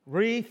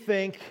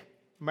rethink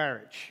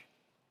marriage.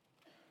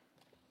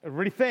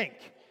 Rethink.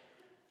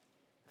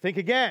 Think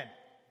again.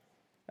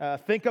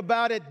 Think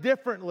about it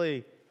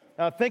differently.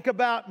 Think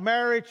about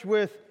marriage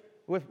with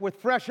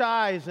fresh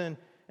eyes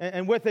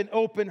and with an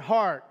open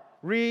heart.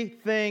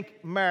 Rethink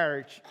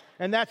marriage.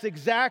 And that's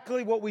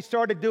exactly what we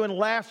started doing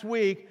last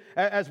week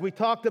as we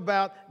talked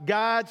about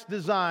God's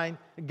design,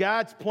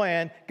 God's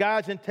plan,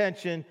 God's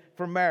intention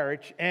for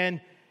marriage.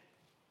 And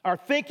our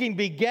thinking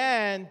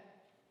began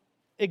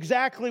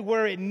exactly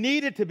where it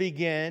needed to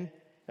begin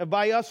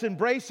by us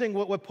embracing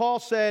what Paul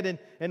said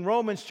in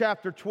Romans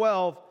chapter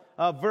 12,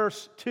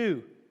 verse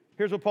 2.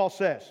 Here's what Paul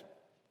says.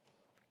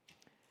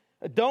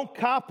 Don't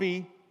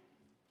copy,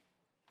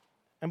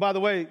 and by the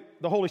way,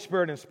 the Holy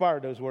Spirit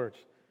inspired those words.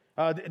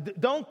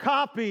 Don't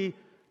copy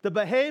the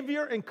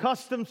behavior and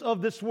customs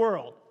of this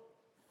world.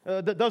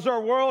 Does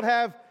our world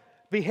have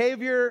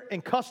behavior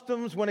and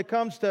customs when it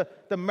comes to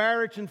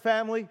marriage and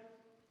family?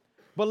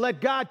 But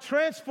let God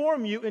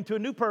transform you into a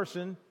new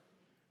person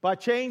by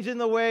changing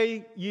the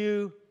way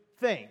you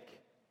think.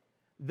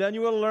 Then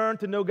you will learn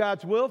to know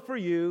God's will for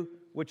you,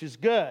 which is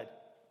good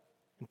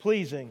and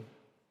pleasing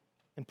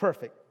and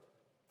perfect.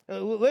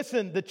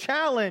 Listen, the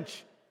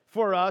challenge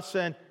for us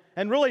and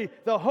really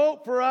the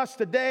hope for us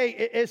today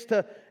is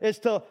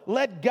to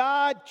let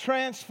God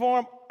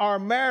transform our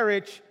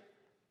marriage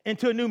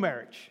into a new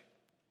marriage,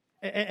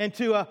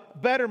 into a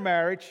better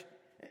marriage,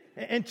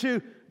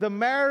 into the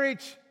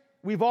marriage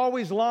we've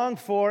always longed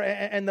for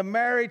and the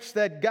marriage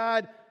that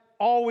God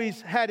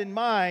always had in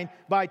mind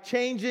by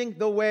changing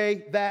the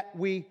way that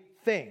we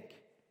think.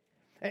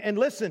 And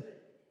listen,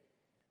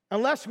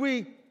 unless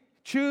we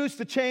choose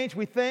to change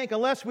we think,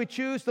 unless we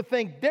choose to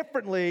think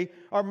differently,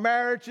 our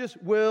marriages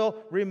will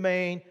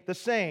remain the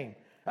same.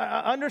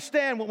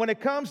 Understand, when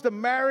it comes to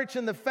marriage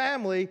and the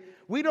family,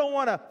 we don't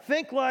want to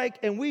think like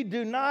and we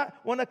do not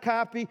want to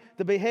copy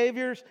the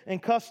behaviors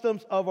and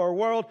customs of our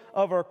world,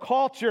 of our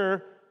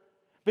culture,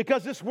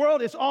 because this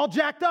world is all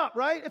jacked up,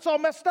 right? It's all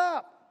messed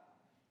up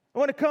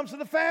when it comes to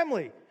the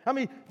family. I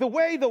mean, the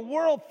way the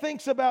world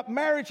thinks about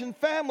marriage and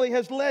family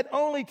has led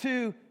only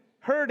to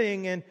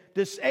hurting and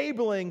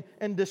disabling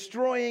and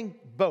destroying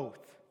both.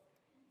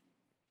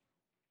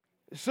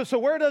 So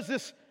where does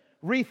this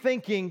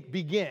rethinking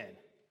begin?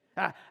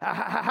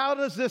 How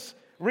does this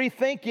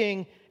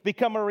rethinking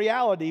become a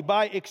reality?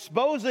 By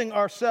exposing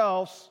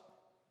ourselves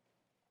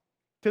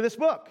to this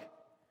book.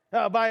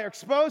 By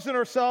exposing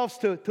ourselves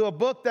to a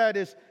book that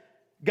is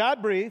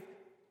God-breathed,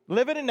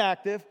 living and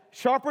active,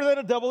 sharper than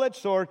a double-edged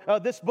sword,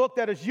 this book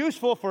that is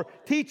useful for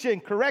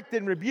teaching,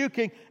 correcting,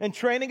 rebuking, and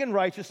training in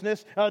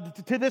righteousness,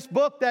 to this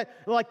book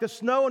that, like the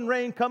snow and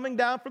rain coming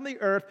down from the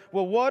earth,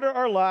 will water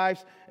our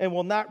lives and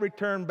will not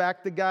return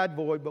back to God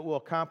void, but will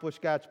accomplish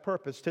God's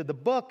purpose. To the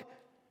book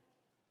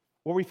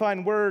where we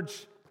find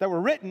words that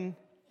were written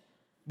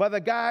by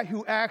the guy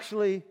who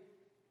actually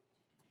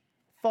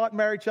thought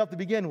marriage up to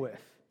begin with,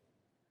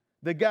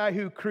 the guy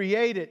who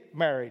created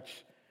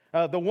marriage,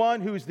 the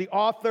one who's the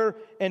author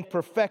and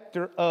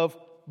perfecter of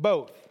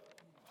both.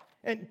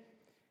 And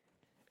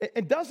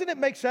doesn't it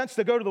make sense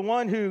to go to the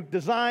one who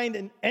designed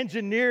and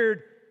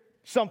engineered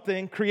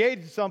something,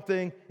 created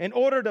something, in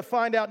order to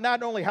find out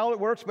not only how it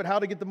works, but how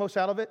to get the most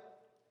out of it?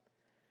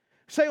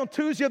 Say on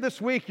Tuesday of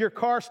this week, your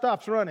car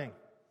stops running.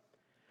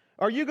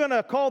 Are you going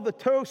to call the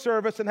tow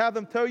service and have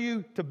them tow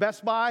you to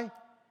Best Buy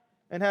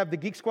and have the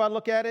Geek Squad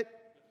look at it?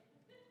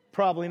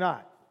 Probably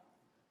not.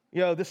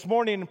 This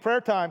morning in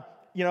prayer time,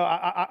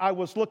 I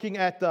was looking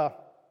at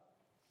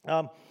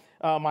my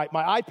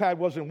iPad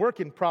wasn't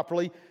working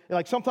properly.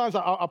 Like sometimes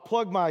I'll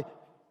plug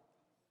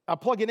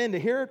it in to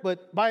hear it,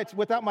 but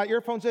without my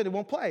earphones in, it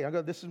won't play. I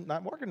go, this is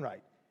not working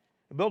right.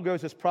 And Bill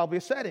goes, it's probably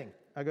a setting.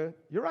 I go,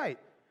 you're right.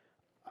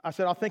 I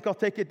said, I think I'll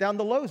take it down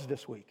to Lowe's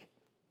this week.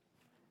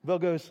 Bill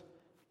goes,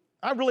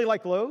 I really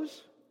like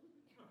Lowe's,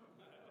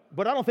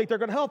 but I don't think they're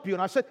going to help you.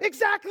 And I said,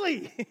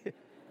 exactly.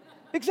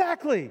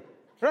 Exactly.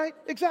 Right?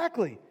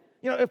 Exactly.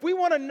 If we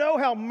want to know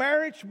how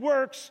marriage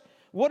works,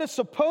 what it's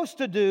supposed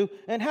to do,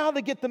 and how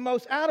to get the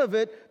most out of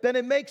it, then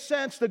it makes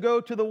sense to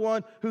go to the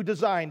one who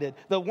designed it,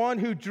 the one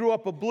who drew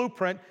up a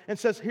blueprint and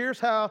says, here's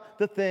how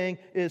the thing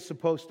is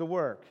supposed to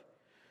work.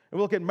 And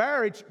we look at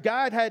marriage.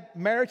 God had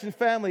marriage and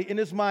family in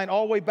his mind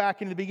all the way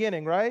back in the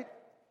beginning, right?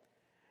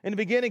 In the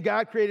beginning,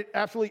 God created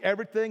absolutely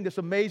everything, this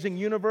amazing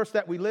universe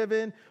that we live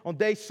in. On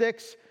day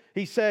 6,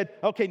 he said,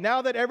 okay,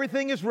 now that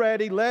everything is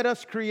ready, let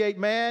us create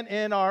man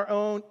in our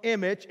own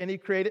image. And he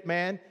created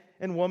man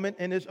and woman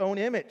in his own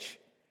image.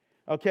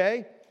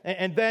 Okay?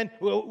 And then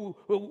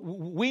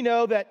we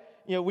know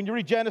that, when you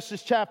read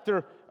Genesis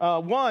chapter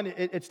 1,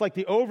 it's like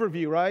the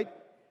overview, right?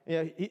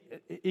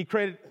 He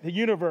created the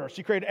universe.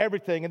 He created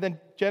everything. And then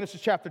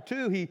Genesis chapter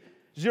 2, he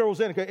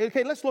zeroes in.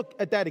 Okay, let's look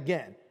at that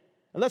again.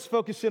 And let's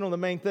focus in on the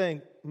main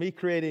thing, me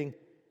creating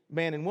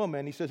man and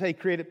woman. He says, hey, he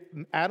created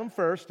Adam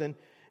first and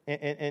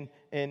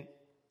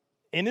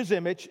in his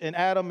image, and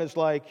Adam is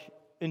like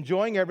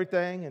enjoying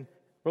everything and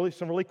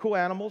some really cool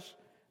animals,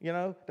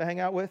 to hang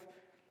out with.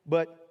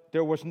 But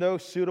there was no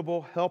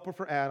suitable helper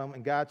for Adam,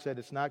 and God said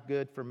it's not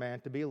good for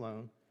man to be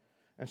alone.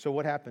 And so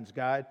what happens?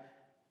 God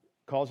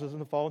causes them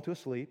to fall into a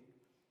sleep,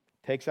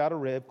 takes out a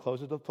rib,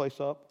 closes the place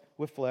up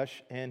with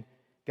flesh, and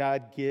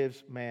God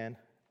gives man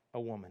a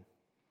woman.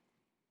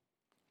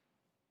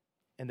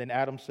 And then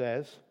Adam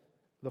says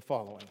the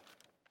following: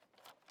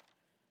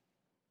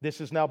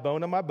 "This is now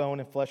bone of my bone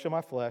and flesh of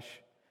my flesh.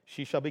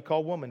 She shall be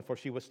called woman, for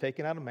she was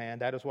taken out of man.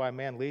 That is why a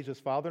man leaves his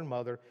father and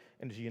mother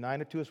and is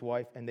united to his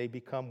wife, and they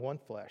become one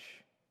flesh.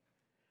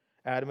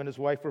 Adam and his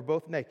wife were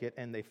both naked,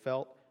 and they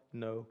felt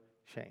no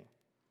shame."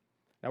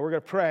 Now we're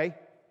going to pray,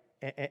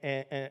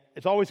 and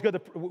it's always good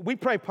to, we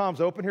pray palms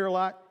open here a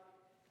lot.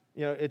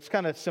 You know, it's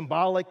kind of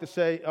symbolic to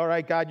say, all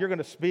right, God, you're going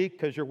to speak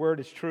because your word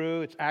is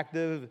true, it's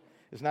active,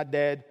 it's not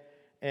dead.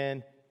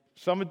 And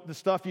some of the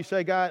stuff you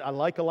say, God, I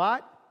like a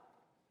lot.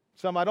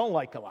 Some I don't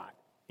like a lot.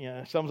 You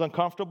know, some's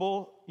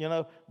uncomfortable, you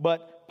know,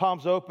 but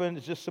palms open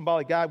is just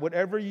symbolic. God,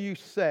 whatever you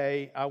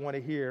say, I want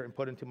to hear and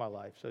put into my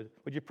life. So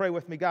would you pray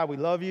with me? God, we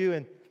love you,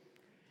 and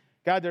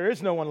God, there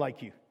is no one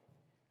like you.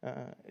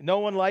 No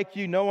one like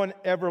you. No one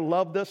ever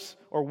loved us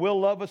or will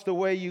love us the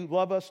way you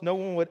love us. No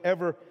one would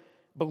ever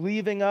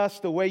believe in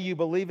us the way you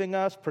believe in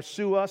us,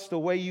 pursue us the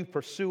way you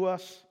pursue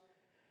us.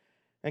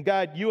 And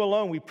God, you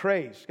alone we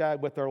praise,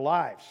 God, with our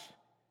lives.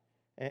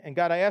 And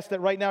God, I ask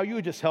that right now you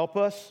would just help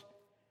us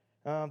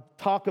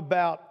talk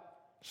about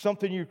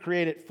something you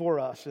created for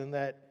us, and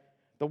that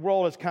the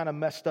world is kind of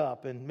messed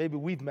up, and maybe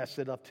we've messed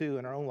it up too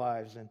in our own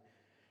lives.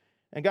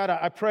 And God,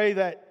 I pray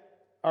that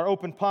our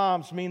open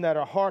palms mean that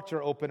our hearts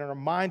are open and our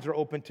minds are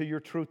open to your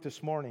truth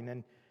this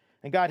morning.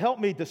 And God, help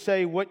me to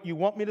say what you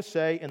want me to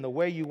say in the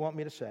way you want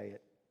me to say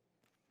it.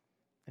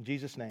 In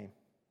Jesus' name,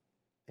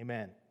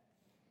 amen.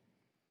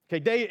 Okay,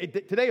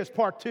 today is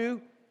part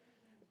 2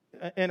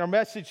 in our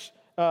message,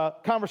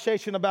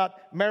 conversation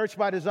about marriage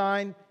by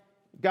design,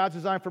 God's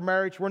design for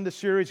marriage. We're in the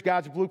series,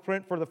 God's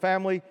Blueprint for the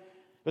Family. It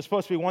was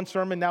supposed to be 1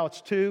 sermon, now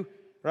it's 2,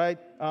 right?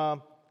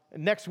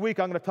 Next week,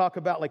 I'm going to talk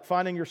about like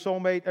finding your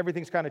soulmate.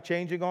 Everything's kind of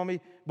changing on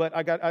me, but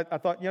I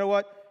thought, you know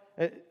what?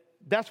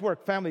 That's where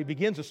family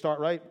begins to start,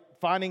 right?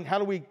 How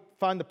do we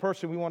find the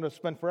person we want to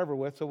spend forever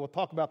with? So we'll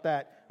talk about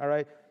that, all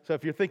right? So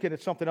if you're thinking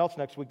it's something else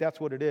next week, that's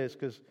what it is,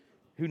 because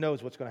who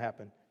knows what's going to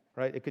happen,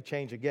 right? It could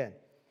change again.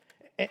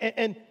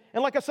 And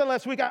like I said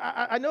last week,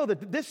 I know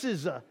that this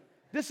is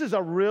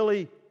a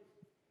really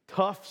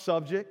tough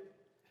subject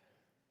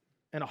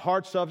and a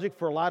hard subject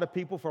for a lot of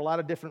people for a lot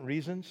of different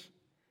reasons.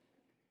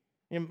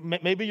 You know,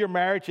 maybe your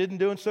marriage isn't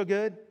doing so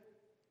good.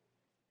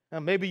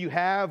 Maybe you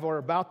have or are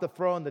about to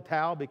throw in the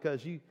towel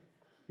because you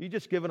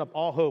just given up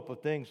all hope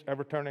of things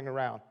ever turning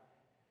around.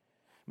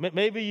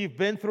 Maybe you've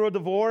been through a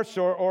divorce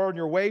or on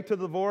your way to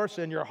the divorce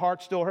and your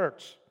heart still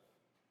hurts.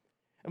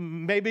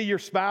 Maybe your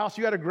spouse,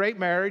 you had a great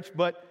marriage,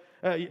 but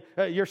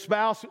your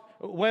spouse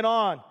went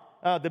on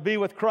to be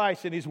with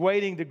Christ, and he's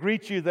waiting to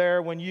greet you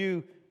there when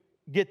you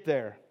get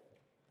there.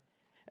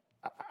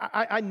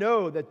 I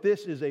know that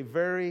this is a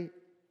very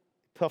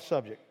tough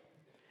subject,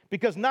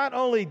 because not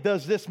only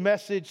does this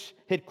message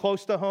hit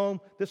close to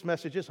home, this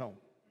message is home.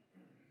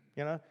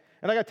 You know?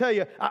 And I got to tell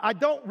you, I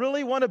don't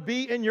really want to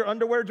be in your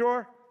underwear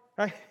drawer,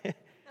 right?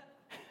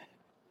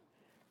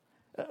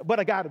 But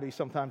I got to be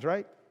sometimes,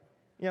 right?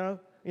 You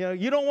know,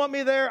 you don't want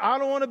me there. I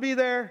don't want to be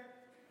there.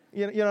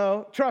 You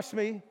know, trust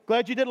me.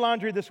 Glad you did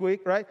laundry this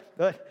week, right?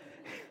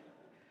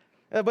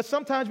 But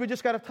sometimes we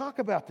just got to talk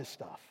about this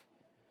stuff,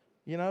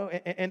 you know.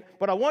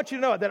 But I want you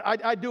to know that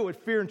I do it with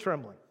fear and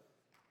trembling.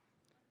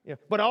 Yeah,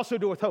 but I also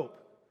do it with hope,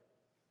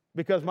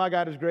 because my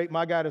God is great,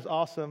 my God is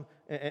awesome,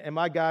 and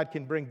my God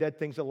can bring dead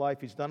things to life.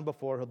 He's done it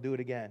before, he'll do it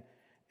again.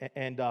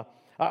 And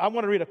I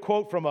want to read a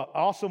quote from an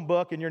awesome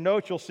book. In your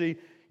notes, you'll see,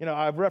 you know,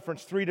 I've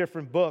referenced 3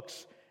 different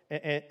books,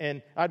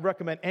 and I'd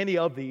recommend any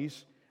of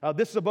these.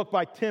 This is a book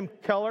by Tim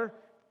Keller.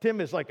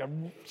 Tim is like a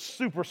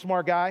super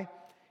smart guy.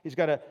 He's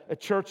got a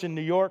church in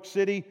New York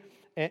City,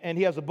 and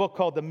he has a book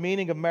called The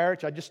Meaning of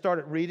Marriage. I just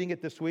started reading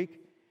it this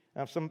week.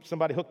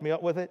 Somebody hooked me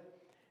up with it.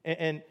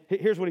 And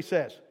here's what he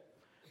says.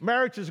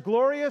 Marriage is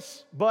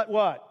glorious, but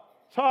what?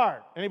 It's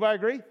hard. Anybody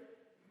agree?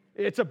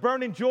 It's a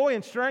burning joy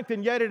and strength,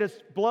 and yet it is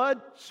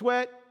blood,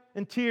 sweat,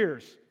 and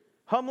tears,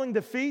 humbling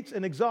defeats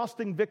and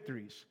exhausting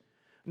victories.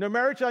 No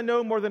marriage I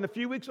know more than a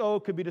few weeks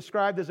old could be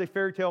described as a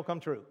fairy tale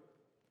come true.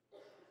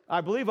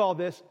 I believe all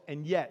this,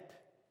 and yet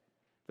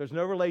there's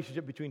no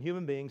relationship between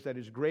human beings that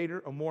is greater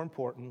or more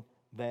important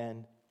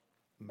than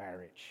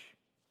marriage.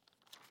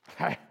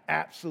 I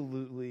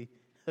absolutely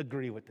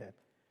agree with that.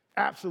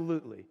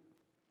 Absolutely.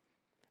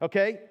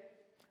 Okay?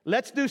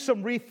 Let's do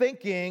some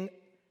rethinking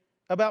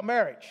about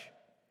marriage.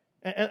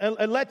 And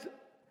let's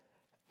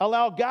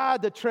allow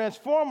God to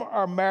transform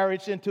our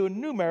marriage into a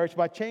new marriage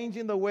by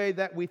changing the way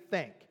that we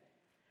think.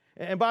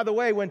 And by the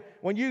way, when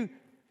you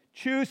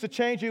choose to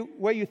change the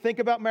way you think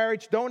about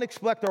marriage, don't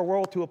expect our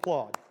world to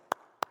applaud.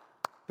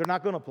 They're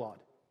not going to applaud.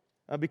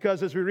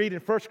 Because as we read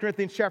in 1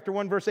 Corinthians chapter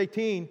 1, verse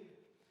 18,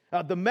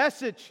 the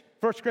message,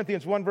 1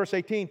 Corinthians 1, verse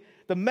 18,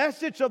 the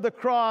message of the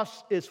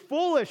cross is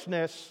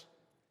foolishness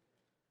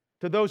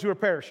to those who are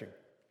perishing.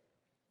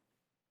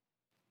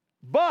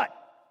 But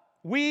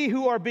we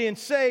who are being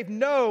saved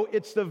know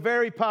it's the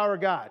very power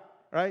of God,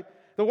 right?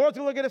 The world's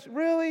going to look at us,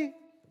 really?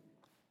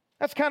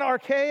 That's kind of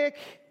archaic.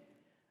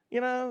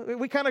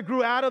 We kind of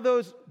grew out of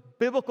those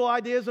biblical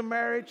ideas of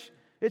marriage.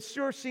 It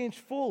sure seems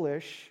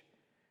foolish.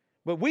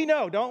 But we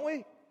know, don't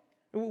we?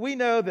 We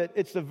know that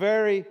it's the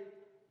very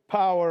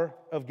power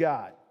of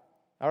God.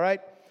 All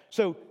right?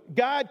 So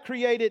God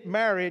created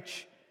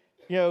marriage,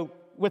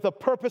 with a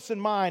purpose in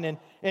mind.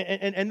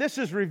 And this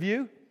is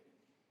review,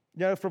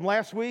 from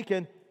last week.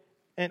 And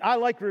I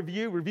like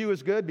review. Review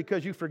is good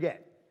because you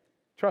forget.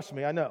 Trust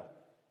me, I know.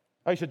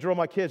 I used to drill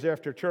my kids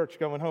after church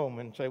going home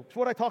and say,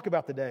 what did I talk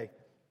about today?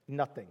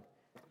 Nothing.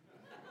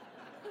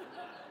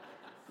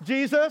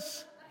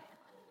 Jesus?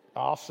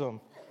 Awesome.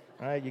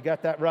 All right, you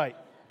got that right.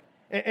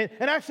 And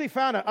actually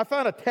I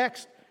found a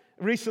text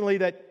recently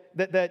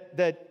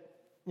that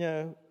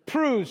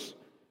proves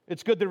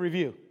it's good to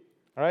review.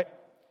 All right?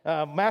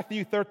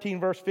 Matthew 13,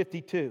 verse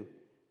 52.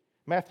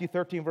 Matthew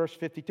 13, verse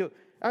 52.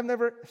 I've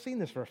never seen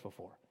this verse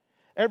before.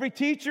 Every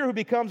teacher who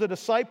becomes a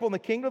disciple in the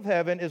kingdom of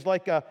heaven is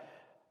like a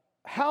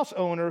house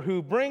owner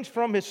who brings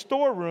from his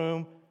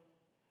storeroom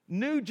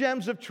new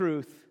gems of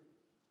truth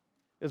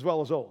as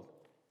well as old.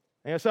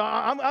 And so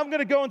I'm going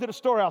to go into the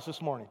storehouse this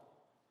morning.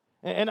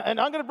 And I'm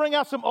going to bring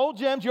out some old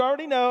gems you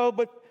already know,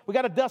 but we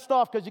got to dust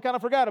off because you kind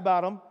of forgot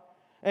about them.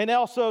 And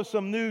also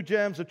some new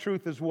gems of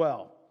truth as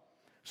well.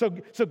 So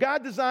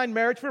God designed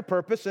marriage for a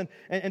purpose,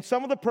 and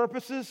some of the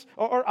purposes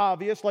are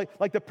obvious,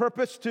 like the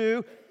purpose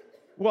to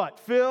what?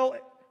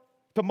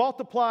 To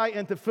multiply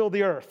and to fill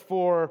the earth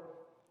for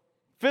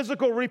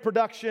physical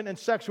reproduction and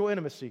sexual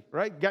intimacy,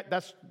 right?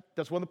 That's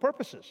one of the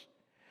purposes.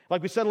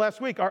 Like we said last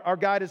week, our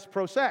God is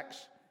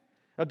pro-sex.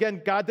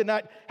 Again, God did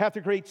not have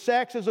to create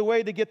sex as a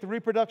way to get the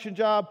reproduction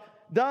job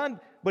done,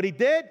 but he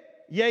did.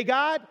 Yay,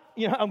 God.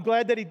 I'm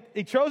glad that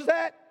he chose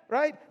that,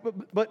 right?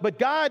 But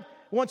God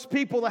wants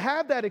people to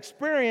have that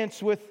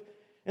experience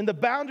in the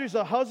boundaries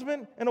of a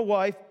husband and a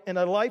wife in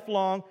a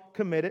lifelong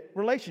committed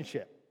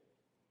relationship.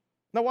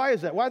 Now, why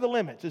is that? Why the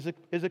limits? Is it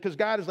because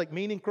God is like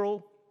mean and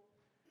cruel?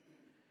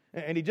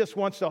 And he just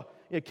wants to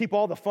keep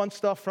all the fun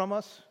stuff from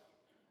us?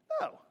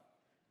 No.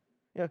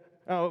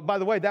 By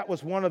the way, that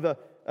was one of the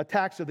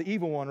attacks of the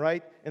evil one,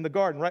 right? In the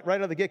garden, right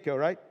out of the get-go,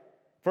 right?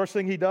 First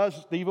thing he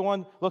does, the evil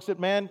one looks at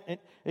man and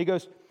he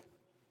goes,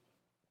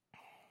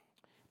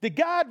 did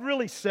God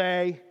really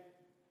say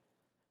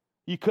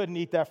you couldn't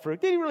eat that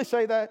fruit? Did he really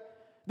say that?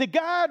 Did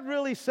God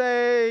really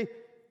say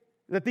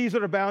that these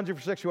are the boundaries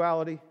for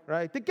sexuality,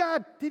 right?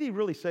 Did he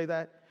really say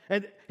that?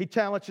 And he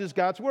challenges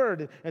God's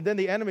word. And then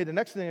the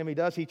next thing the enemy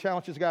does, he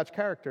challenges God's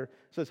character.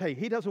 Says, hey,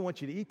 he doesn't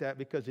want you to eat that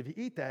because if you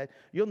eat that,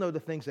 you'll know the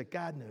things that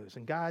God knows.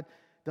 And God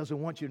doesn't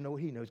want you to know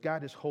what he knows.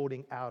 God is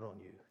holding out on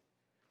you.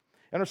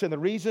 Understand the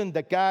reason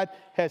that God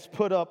has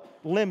put up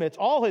limits,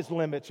 all his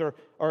limits are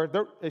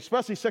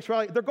especially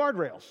sexuality, they're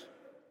guardrails.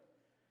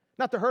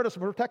 Not to hurt us,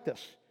 but protect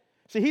us.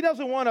 See, he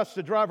doesn't want us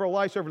to drive our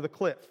lives over the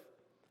cliff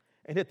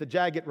and hit the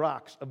jagged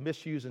rocks of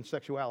misuse and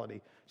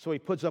sexuality. So he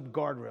puts up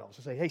guardrails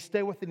and say, hey,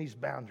 stay within these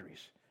boundaries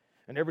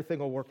and everything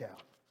will work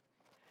out.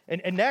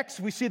 And next,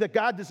 we see that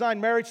God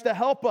designed marriage to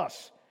help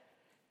us.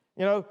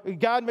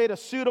 God made a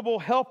suitable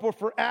helper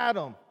for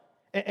Adam.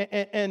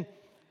 And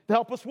to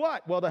help us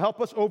what? Well, to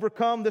help us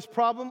overcome this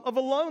problem of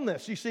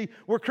aloneness. You see,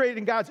 we're created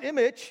in God's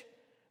image,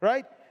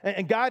 right?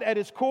 And God at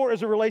his core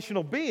is a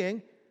relational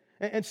being.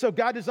 And so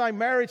God designed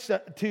marriage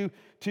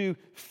to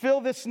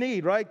fill this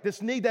need, right?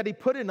 This need that he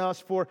put in us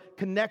for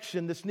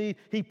connection. This need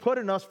he put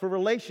in us for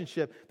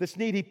relationship. This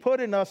need he put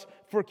in us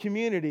for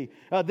community.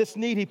 This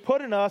need he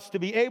put in us to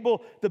be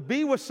able to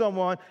be with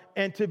someone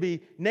and to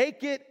be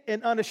naked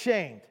and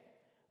unashamed.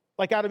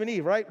 Like Adam and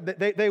Eve, right?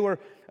 They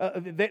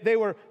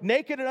were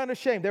naked and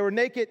unashamed. They were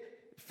naked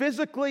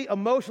physically,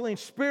 emotionally, and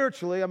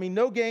spiritually. I mean,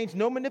 no gains,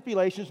 no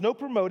manipulations, no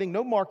promoting,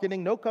 no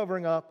marketing, no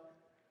covering up.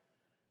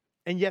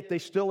 And yet they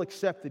still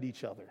accepted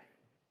each other.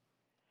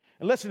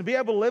 And listen, to be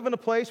able to live in a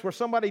place where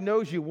somebody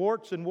knows you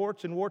warts and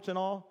warts and warts and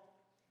all,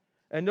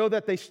 and know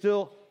that they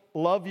still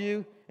love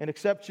you and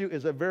accept you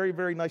is a very,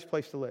 very nice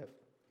place to live.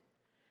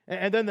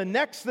 And then the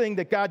next thing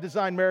that God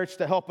designed marriage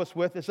to help us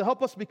with is to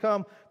help us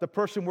become the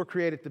person we're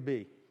created to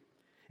be.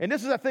 And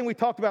this is that thing we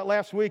talked about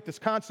last week, this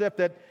concept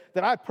that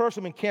I've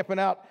personally been camping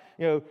out,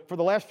 for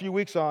the last few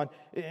weeks on,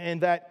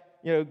 and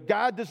that,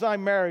 God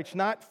designed marriage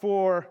not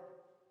for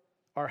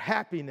our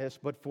happiness,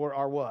 but for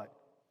our what?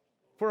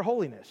 For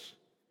holiness.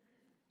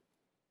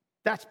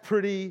 That's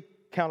pretty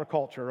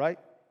counterculture, right?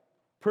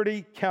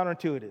 Pretty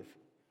counterintuitive.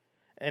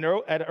 And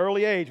at an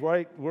early age,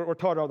 right, we're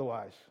taught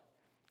otherwise.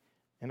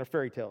 And they're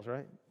fairy tales,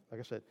 right? Like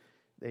I said,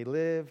 they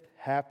lived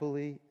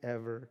happily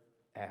ever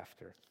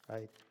after,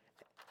 right?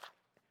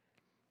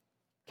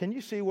 Can you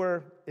see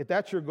where, if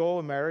that's your goal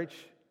in marriage,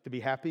 to be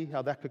happy,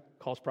 how that could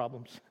cause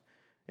problems?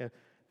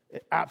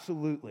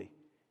 Absolutely.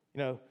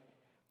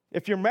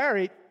 If you're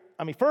married,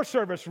 First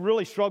Service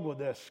really struggled with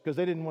this because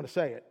they didn't want to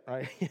say it,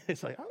 right?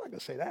 It's like, I'm not going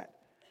to say that.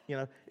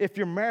 If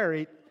you're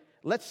married,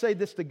 let's say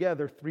this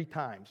together 3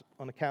 times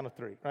on the count of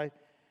 3, right?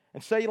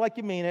 And say like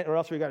you mean it, or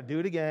else we got to do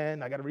it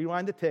again. I got to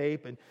rewind the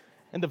tape.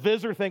 And the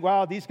visitor think,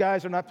 wow, these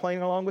guys are not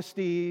playing along with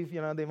Steve.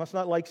 They must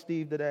not like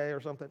Steve today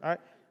or something. All right?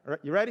 All right,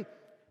 you ready?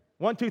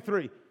 1, 2,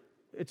 3.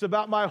 It's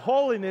about my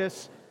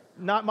holiness,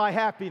 not my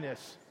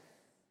happiness.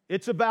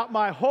 It's about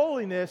my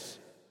holiness,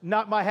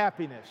 not my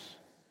happiness.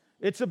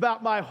 It's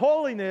about my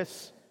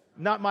holiness,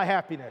 not my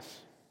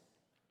happiness.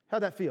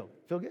 How'd that feel?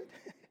 Feel good?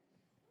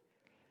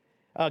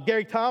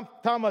 Gary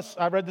Thomas,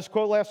 I read this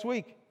quote last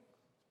week.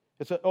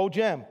 It's an old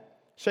gem.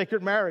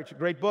 Sacred Marriage, a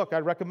great book. I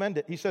recommend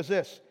it. He says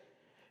this: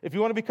 if you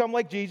want to become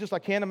like Jesus, I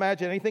can't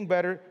imagine anything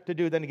better to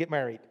do than to get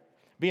married.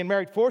 Being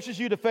married forces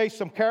you to face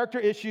some character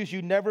issues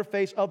you never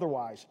face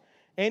otherwise.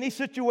 Any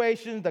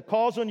situation that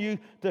calls on us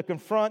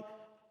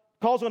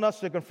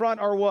to confront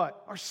our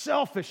what? Our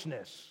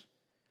selfishness.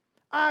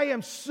 I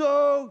am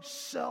so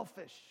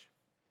selfish.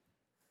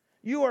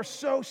 You are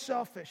so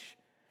selfish.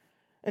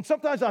 And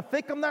sometimes I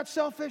think I'm not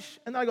selfish,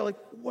 and I go like,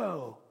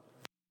 whoa,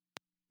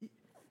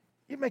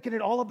 you're making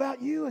it all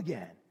about you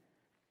again.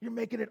 You're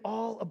making it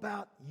all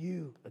about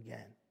you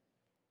again.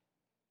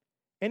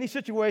 Any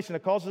situation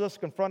that causes us to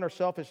confront our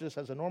selfishness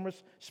has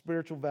enormous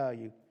spiritual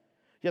value.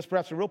 Yes,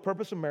 perhaps the real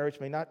purpose of marriage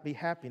may not be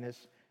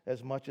happiness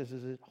as much as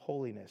it is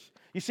holiness.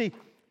 You see,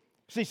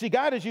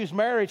 God has used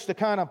marriage to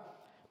kind of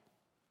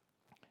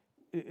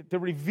to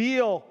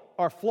reveal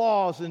our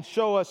flaws and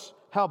show us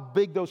how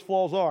big those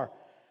flaws are.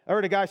 I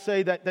heard a guy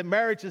say that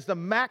marriage is the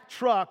Mack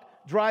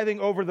truck driving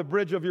over the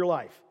bridge of your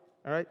life.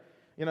 All right?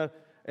 You know,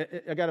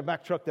 I got a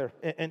Mack truck there.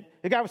 And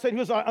the guy was saying he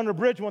was under a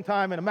bridge one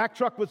time, and a Mack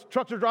trucks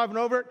were driving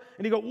over it,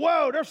 and he go,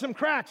 whoa, there's some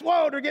cracks.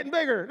 Whoa, they're getting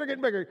bigger. They're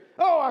getting bigger.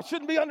 Oh, I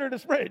shouldn't be under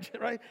this bridge,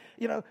 right?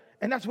 You know,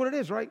 and that's what it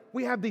is, right?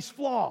 We have these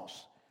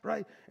flaws,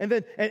 right? And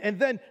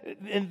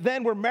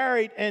then we're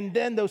married, and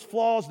then those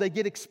flaws, they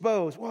get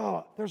exposed.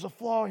 Wow, there's a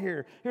flaw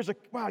here.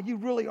 Wow, you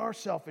really are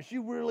selfish.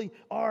 You really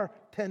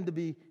tend to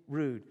be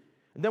rude.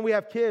 And then we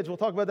have kids. We'll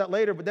talk about that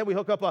later, but then we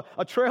hook up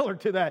a trailer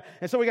to that.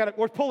 And so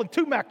we're pulling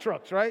 2 Mack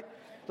trucks, right?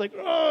 It's like,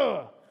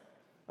 ugh.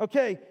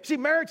 Okay, see,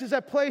 marriage is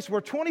that place where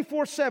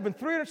 24/7,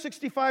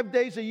 365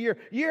 days a year,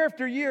 year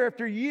after year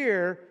after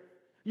year,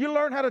 you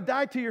learn how to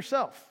die to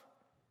yourself.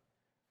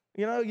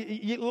 You know,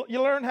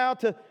 you learn how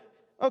to,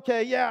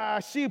 okay, yeah, I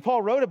see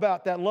Paul wrote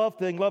about that love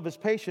thing. Love is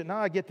patient. Now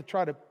I get to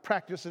try to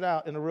practice it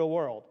out in the real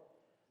world.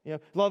 You know,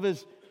 love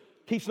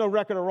keeps no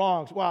record of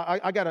wrongs. Wow,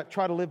 I got to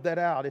try to live that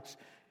out.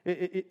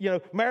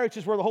 Marriage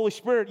is where the Holy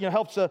Spirit,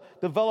 helps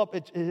develop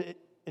it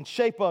and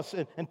shape us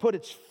and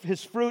put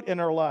His fruit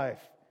in our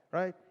life,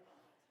 right?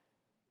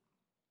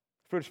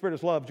 Fruit of the Spirit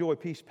is love, joy,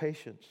 peace,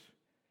 patience.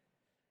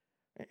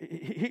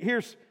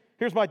 Here's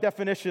my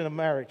definition of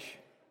marriage,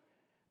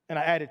 and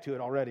I added to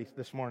it already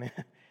this morning.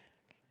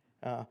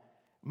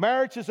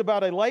 Marriage is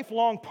about a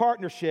lifelong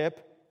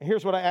partnership, and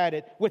here's what I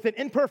added, with an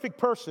imperfect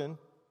person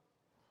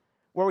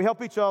where we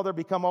help each other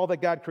become all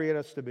that God created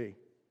us to be.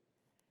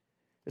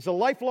 It's a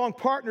lifelong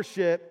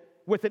partnership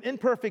with an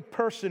imperfect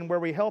person where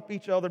we help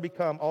each other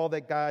become all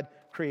that God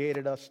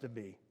created us to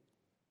be.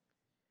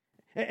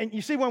 And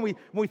you see, when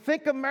we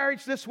think of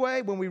marriage this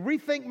way, when we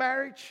rethink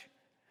marriage,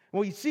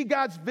 when we see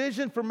God's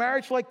vision for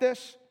marriage like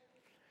this,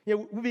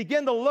 we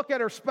begin to look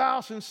at our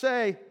spouse and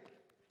say,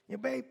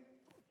 babe,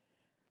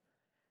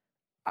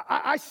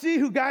 I see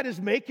who God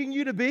is making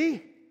you to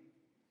be,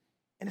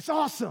 and it's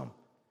awesome,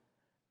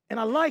 and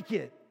I like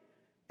it,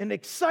 and it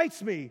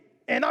excites me,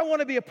 and I want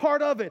to be a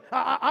part of it.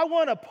 I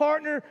want to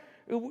partner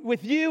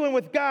with you and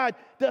with God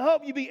to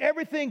help you be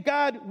everything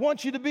God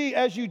wants you to be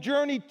as you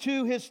journey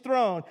to His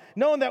throne.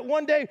 Knowing that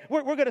one day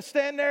we're going to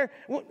stand there,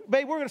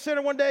 babe, we're going to stand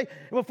there one day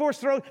before His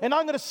throne, and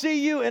I'm going to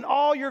see you in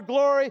all your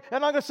glory,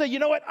 and I'm going to say, you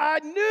know what? I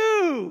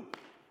knew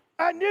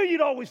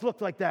you'd always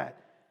look like that.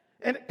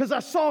 And because I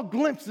saw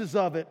glimpses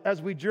of it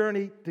as we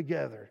journey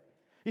together.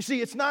 You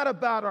see, it's not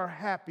about our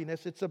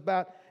happiness, it's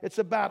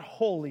about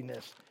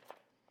holiness.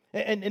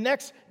 And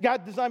next,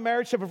 God designed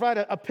marriage to provide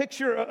a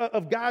picture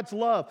of God's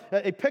love,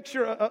 a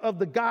picture of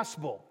the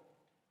gospel.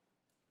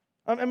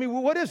 I mean,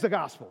 what is the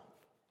gospel?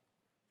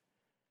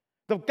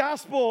 The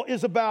gospel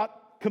is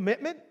about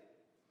commitment.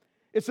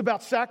 It's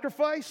about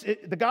sacrifice.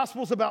 The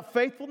gospel is about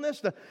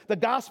faithfulness. The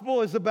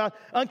gospel is about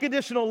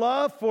unconditional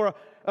love for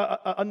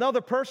another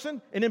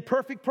person, an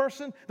imperfect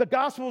person. The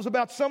gospel is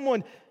about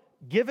someone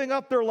giving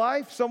up their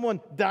life,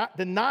 someone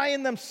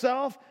denying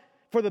themselves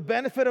for the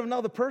benefit of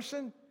another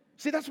person.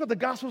 See, that's what the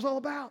gospel is all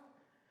about.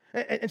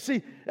 And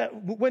see,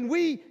 when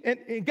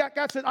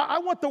God said, I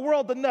want the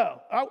world to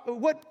know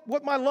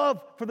what my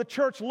love for the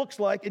church looks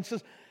like. And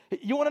says,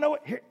 you want to know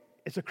what? Here,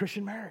 it's a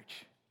Christian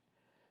marriage.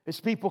 It's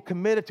people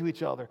committed to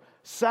each other,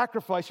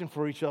 sacrificing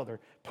for each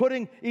other,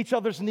 putting each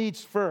other's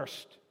needs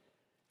first,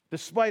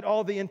 despite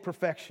all the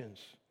imperfections.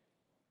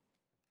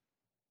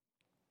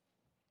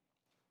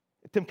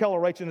 Tim Keller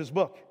writes in his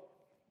book,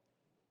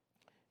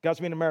 God's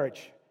Meaning of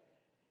Marriage.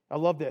 I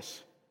love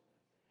this.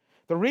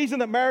 The reason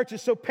that marriage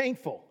is so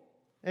painful.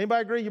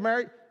 Anybody agree? You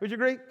married? Would you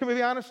agree? Can we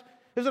be honest?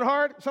 Is it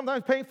hard?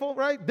 Sometimes painful,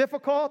 right?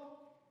 Difficult?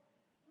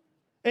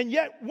 And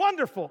yet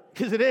wonderful,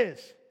 because it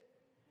is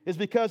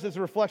because it's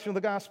a reflection of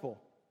the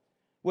gospel,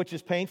 which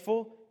is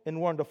painful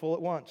and wonderful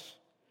at once.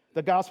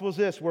 The gospel is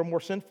this: we're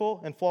more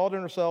sinful and flawed in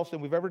ourselves than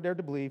we've ever dared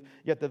to believe,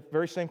 yet at the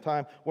very same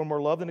time, we're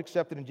more loved and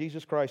accepted in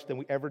Jesus Christ than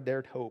we ever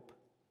dared hope.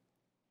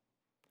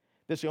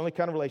 This is the only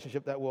kind of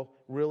relationship that will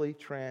really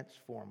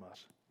transform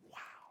us. Wow.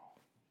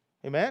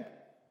 Amen?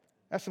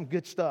 That's some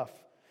good stuff.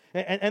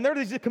 And there are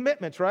these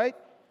commitments, right?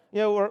 You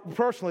know, or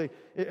personally,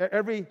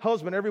 every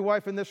husband, every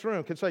wife in this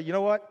room can say, you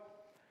know what?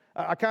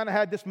 I kind of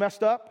had this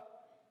messed up.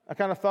 I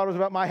kind of thought it was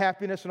about my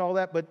happiness and all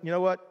that, but you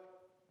know what?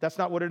 That's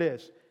not what it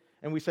is.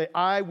 And we say,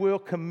 I will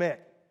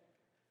commit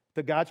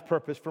to God's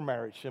purpose for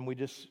marriage. And we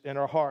just, in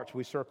our hearts,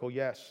 we circle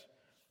yes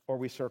or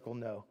we circle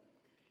no.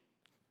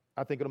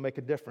 I think it'll make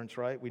a difference,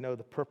 right? We know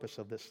the purpose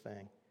of this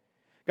thing.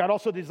 God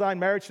also designed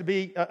marriage to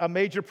be a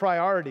major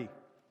priority.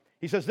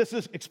 He says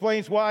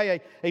explains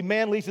why a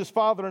man leaves his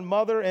father and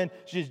mother and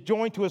is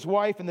joined to his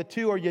wife, and the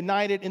two are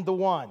united into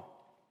one.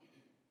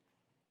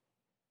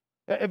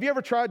 Have you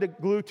ever tried to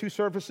glue two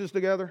surfaces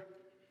together?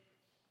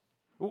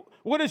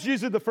 What is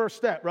usually the first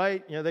step,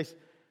 right? You know,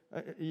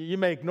 you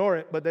may ignore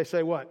it, but they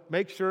say what?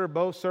 Make sure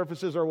both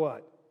surfaces are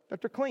what?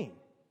 That they're clean.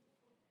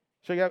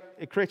 So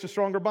it creates a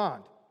stronger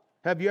bond.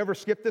 Have you ever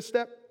skipped this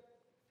step?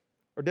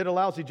 Or did a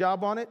lousy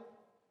job on it?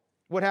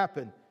 What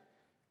happened?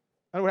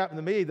 I know what happened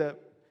to me. The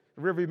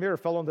rearview mirror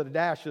fell onto the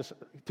dash just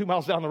 2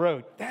 miles down the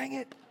road. Dang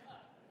it.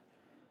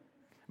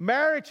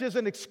 Marriage is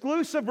an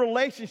exclusive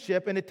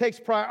relationship, and it takes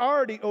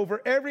priority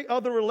over every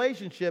other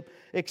relationship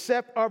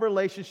except our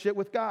relationship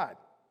with God.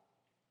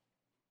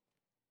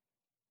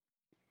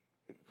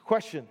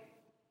 Question: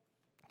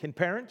 can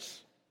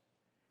parents,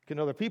 can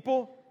other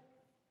people,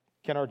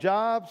 can our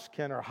jobs,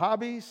 can our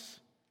hobbies,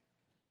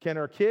 can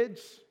our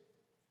kids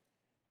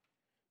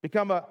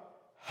become a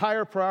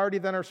higher priority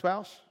than our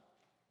spouse?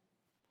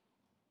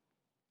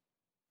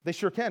 They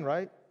sure can,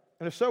 right?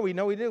 And if so, we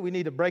know we do. We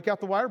need to break out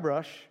the wire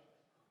brush,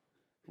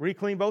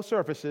 re-clean both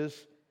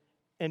surfaces,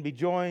 and be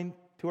joined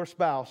to our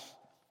spouse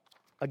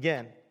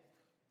again.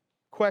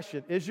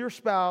 Question: is your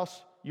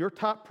spouse your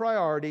top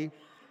priority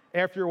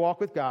after your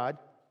walk with God?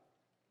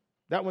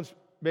 That one's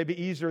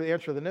maybe easier to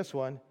answer than this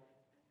one.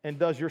 And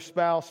does your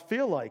spouse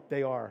feel like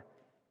they are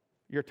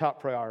your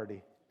top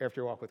priority after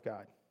your walk with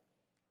God?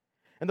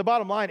 And the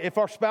bottom line, if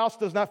our spouse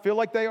does not feel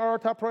like they are our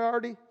top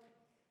priority,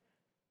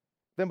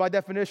 then by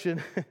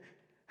definition,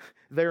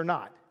 they're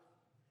not.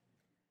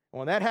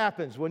 When that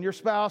happens, when your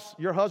spouse,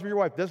 your husband, your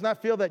wife does not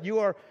feel that you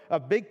are a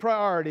big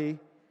priority,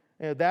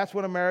 that's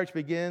when a marriage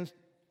begins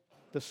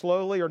to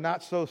slowly or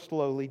not so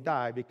slowly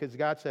die, because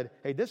God said,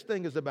 hey, this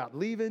thing is about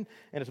leaving,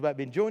 and it's about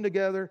being joined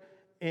together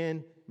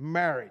in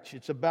marriage.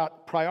 It's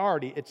about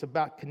priority. It's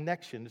about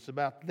connection. It's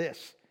about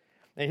this.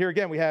 And here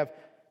again, we have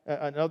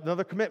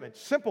another commitment.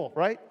 Simple,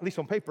 right? At least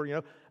on paper, you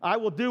know. I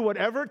will do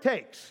whatever it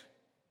takes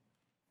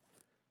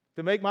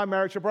to make my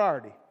marriage a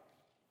priority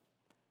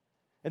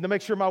and to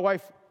make sure my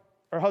wife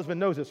or husband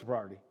knows it's a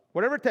priority.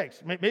 Whatever it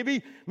takes.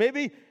 Maybe,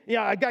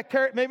 I got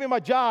carried, maybe my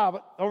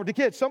job or the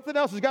kids, something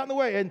else has gotten in the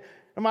way, and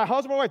my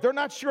husband or wife, they're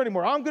not sure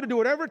anymore. I'm going to do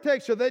whatever it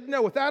takes so they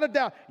know without a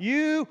doubt,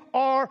 you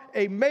are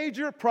a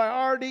major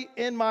priority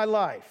in my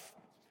life.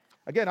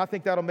 Again, I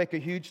think that'll make a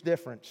huge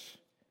difference.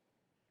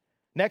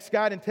 Next,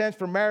 God intends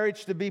for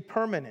marriage to be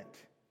permanent.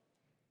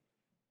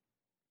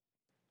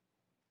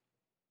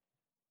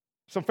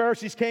 Some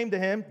Pharisees came to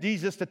him,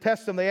 Jesus, to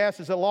test him. They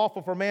asked, is it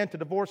lawful for a man to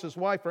divorce his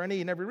wife for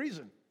any and every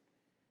reason?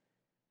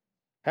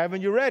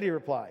 Haven't you read? He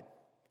replied.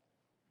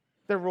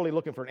 They're really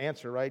looking for an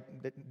answer, right?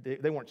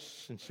 They weren't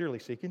sincerely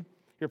seeking.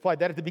 He replied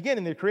that at the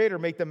beginning, the Creator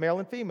made them male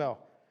and female,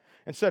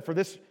 and said, for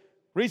this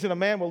reason, a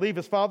man will leave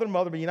his father and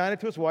mother, be united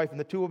to his wife, and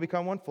the two will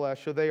become one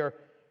flesh. So they are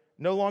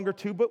no longer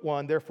two but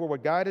one. Therefore,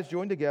 what God has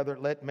joined together,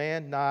 let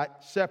man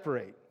not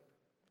separate.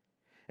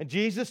 And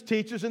Jesus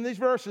teaches in these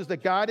verses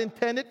that God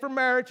intended for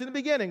marriage in the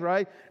beginning,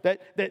 right? That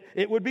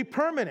it would be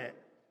permanent.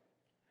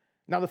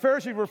 Now, the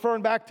Pharisees were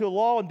referring back to a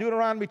law in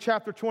Deuteronomy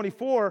chapter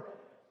 24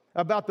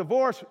 about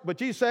divorce, but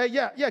Jesus said,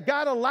 yeah,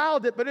 God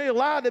allowed it, but He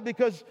allowed it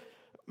because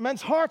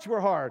men's hearts were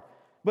hard.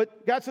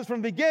 But God says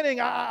from the beginning,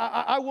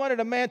 I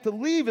wanted a man to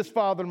leave his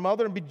father and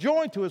mother and be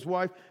joined to his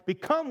wife,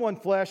 become one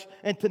flesh,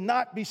 and to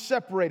not be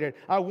separated.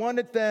 I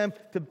wanted them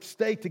to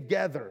stay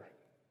together.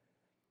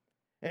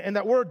 And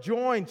that word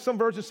join, some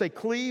versions say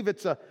cleave.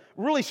 It's a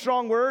really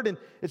strong word, and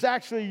it's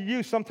actually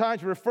used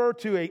sometimes to refer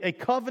to a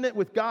covenant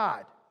with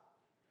God.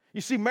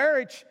 You see,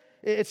 marriage,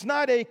 it's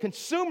not a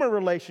consumer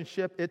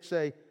relationship, it's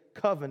a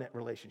covenant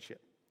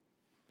relationship.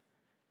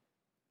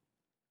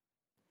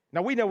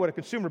 Now, we know what a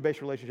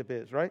consumer-based relationship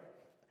is, right?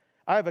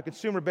 I have a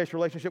consumer-based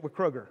relationship with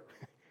Kroger.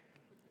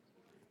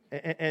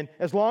 and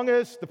as long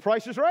as the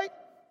price is right,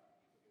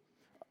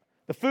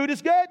 the food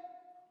is good,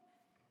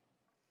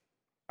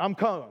 I'm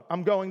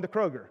going to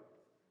Kroger.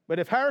 But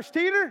if Harris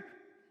Teeter,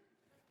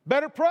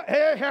 better price,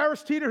 hey,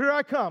 Harris Teeter, here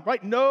I come,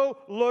 right? No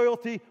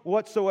loyalty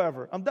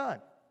whatsoever. I'm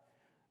done.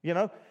 You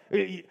know,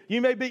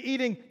 you may be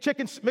eating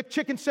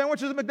McChicken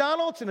sandwiches at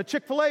McDonald's, and a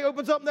Chick-fil-A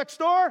opens up next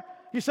door.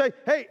 You say,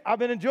 hey, I've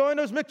been enjoying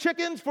those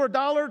McChickens for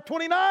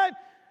 $1.29,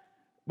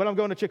 but I'm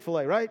going to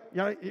Chick-fil-A, right? You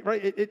know,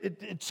 right?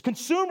 It's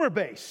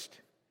consumer-based.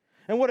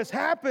 And what has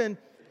happened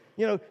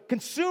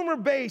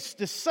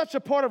consumer-based is such a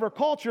part of our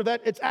culture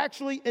that it's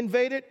actually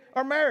invaded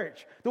our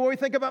marriage, the way we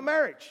think about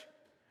marriage.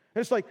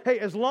 And it's like, hey,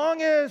 as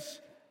long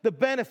as the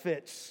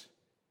benefits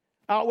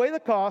outweigh the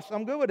costs,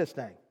 I'm good with this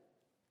thing.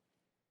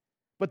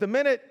 But the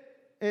minute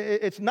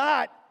it's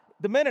not,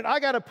 the minute I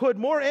got to put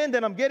more in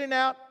than I'm getting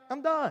out,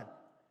 I'm done.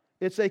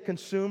 It's a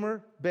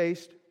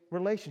consumer-based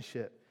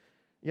relationship.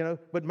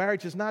 But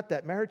marriage is not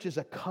that. Marriage is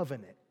a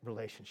covenant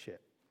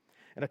relationship.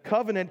 And a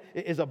covenant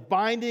is a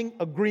binding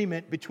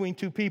agreement between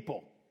two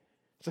people.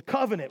 It's a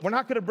covenant. We're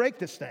not going to break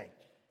this thing.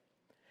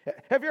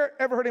 Have you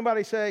ever heard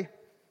anybody say,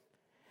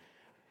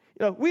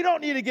 we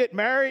don't need to get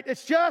married.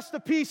 It's just a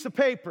piece of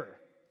paper.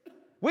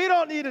 We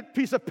don't need a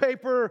piece of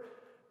paper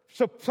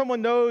so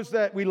someone knows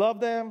that we love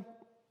them.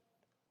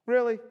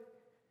 Really?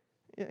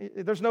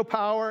 There's no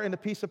power in a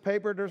piece of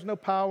paper. There's no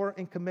power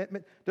in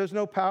commitment. There's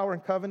no power in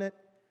covenant.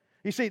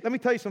 You see, let me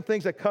tell you some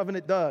things that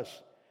covenant does.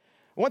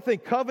 One thing,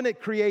 covenant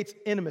creates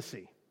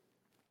intimacy.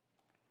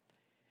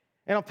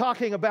 And I'm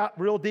talking about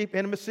real deep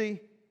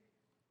intimacy,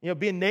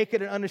 being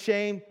naked and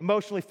unashamed,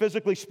 emotionally,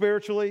 physically,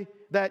 spiritually,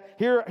 that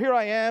here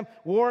I am,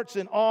 warts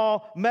and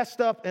all, messed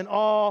up and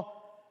all,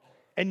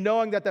 and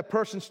knowing that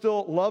person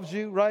still loves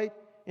you, right?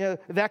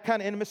 That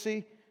kind of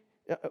intimacy.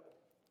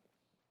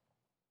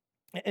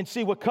 And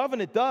see what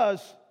covenant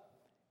does,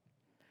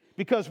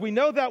 because we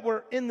know that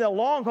we're in the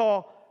long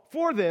haul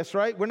for this,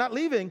 right? We're not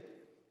leaving.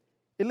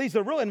 It leads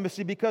to real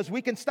intimacy because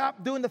we can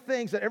stop doing the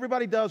things that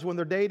everybody does when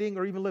they're dating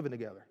or even living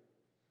together.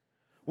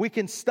 We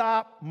can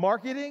stop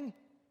marketing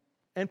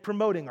and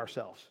promoting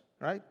ourselves,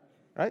 right?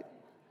 Right?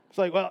 It's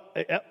like, well,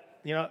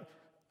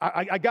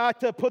 I got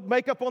to put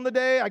makeup on the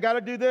day. I got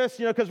to do this,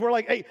 because we're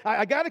like, hey,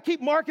 I got to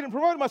keep marketing and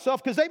promoting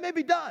myself because they may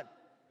be done,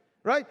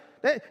 right?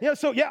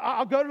 So yeah,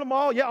 I'll go to the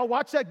mall. Yeah, I'll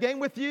watch that game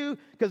with you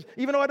because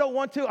even though I don't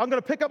want to, I'm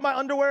going to pick up my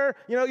underwear,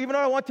 even though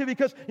I want to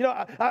because,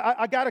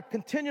 I got to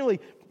continually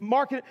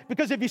market it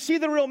because if you see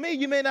the real me,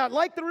 you may not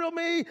like the real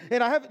me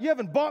and you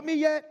haven't bought me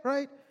yet,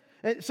 right?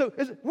 And so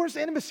where's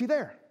the intimacy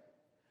there?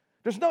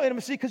 There's no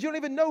intimacy because you don't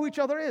even know who each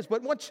other is.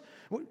 But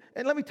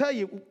and let me tell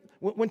you,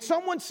 when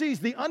someone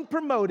sees the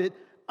unpromoted,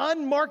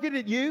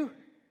 unmarketed you,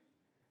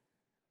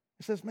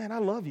 it says, man, I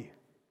love you.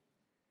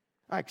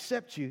 I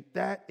accept you.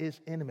 That is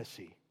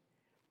intimacy.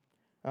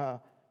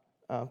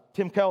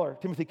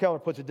 Timothy Keller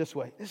puts it this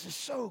way. This is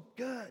so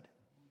good.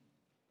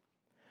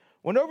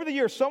 When over the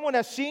years someone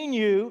has seen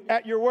you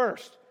at your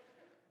worst,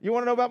 you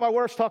want to know about my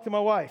worst? Talk to my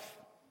wife.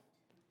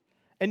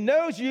 And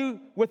knows you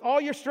with all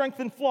your strength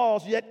and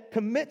flaws, yet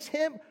commits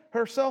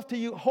herself to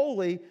you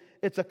wholly,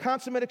 it's a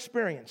consummate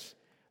experience.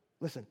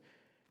 Listen,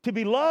 to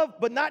be loved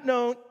but not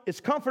known is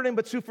comforting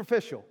but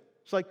superficial.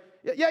 It's like,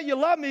 yeah, you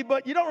love me,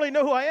 but you don't really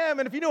know who I am.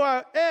 And if you know who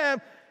I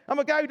am, I'm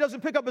a guy who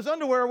doesn't pick up his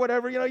underwear or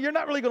whatever. You're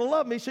not really going to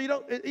love me. So you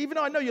don't, even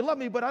though I know you love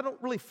me, but I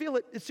don't really feel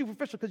it. It's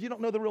superficial because you don't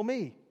know the real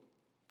me.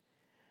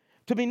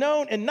 To be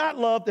known and not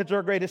loved is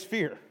our greatest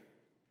fear.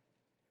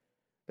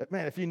 That,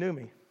 man, if you knew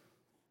me,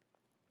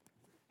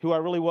 who I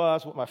really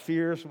was, what my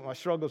fears, what my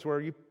struggles were,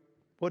 you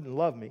wouldn't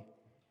love me.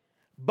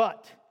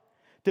 But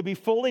to be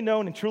fully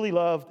known and truly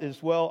loved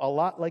is, well, a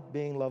lot like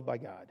being loved by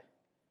God.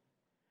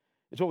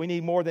 It's what we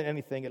need more than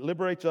anything. It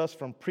liberates us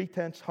from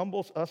pretense,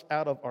 humbles us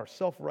out of our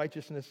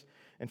self-righteousness,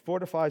 and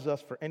fortifies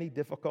us for any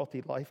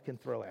difficulty life can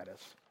throw at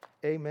us.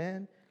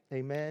 Amen,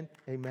 amen,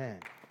 amen.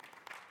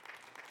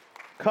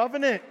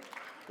 Covenant,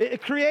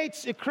 it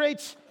creates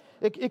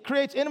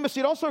intimacy.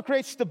 It also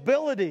creates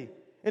stability.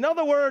 In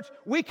other words,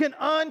 we can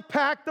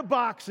unpack the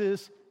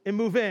boxes and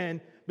move in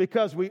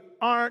because we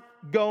aren't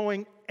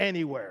going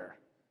anywhere.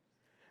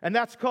 And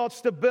that's called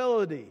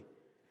stability.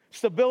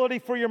 Stability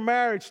for your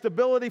marriage,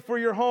 stability for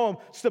your home,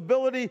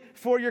 stability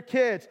for your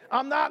kids.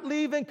 I'm not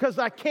leaving because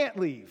I can't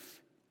leave.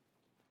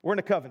 We're in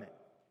a covenant.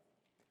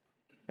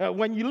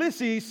 When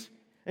Ulysses,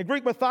 in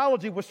Greek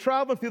mythology, was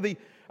traveling through the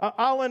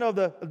island of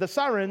the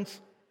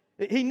Sirens,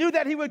 he knew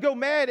that he would go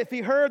mad if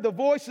he heard the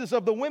voices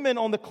of the women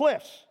on the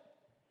cliffs.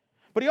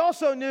 But he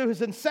also knew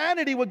his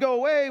insanity would go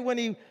away when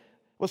he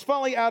was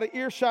finally out of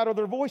earshot of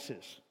their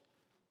voices.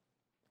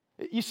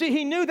 You see,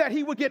 he knew that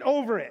he would get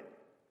over it.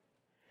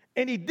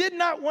 And he did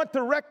not want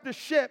to wreck the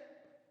ship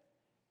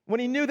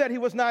when he knew that he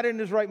was not in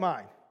his right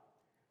mind.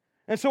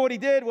 And so what he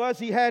did was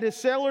he had his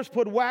sailors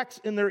put wax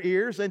in their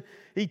ears and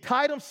he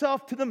tied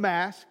himself to the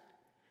mast.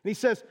 And he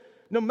says,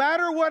 no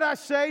matter what I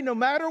say, no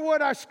matter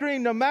what I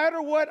scream, no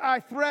matter what I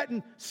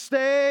threaten,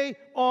 stay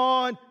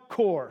on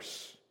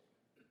course.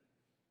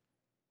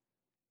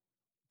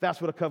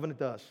 That's what a covenant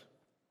does.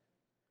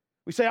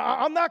 We say,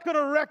 I'm not going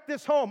to wreck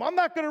this home. I'm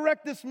not going to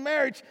wreck this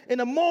marriage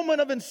in a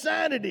moment of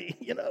insanity,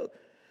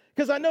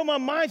 because I know my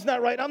mind's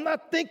not right. I'm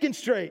not thinking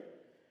straight.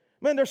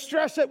 Man, there's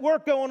stress at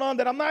work going on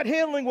that I'm not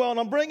handling well, and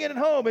I'm bringing it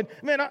home. And,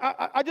 man,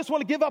 I just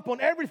want to give up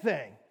on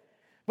everything.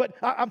 But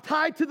I'm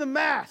tied to the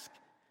mast,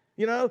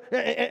 and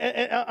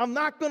I'm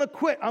not going to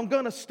quit. I'm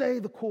going to stay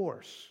the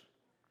course.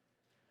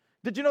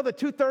 Did you know that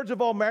 2/3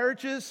 of all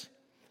marriages,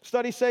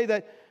 studies say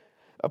that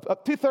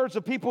 2/3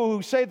 of people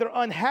who say they're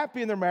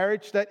unhappy in their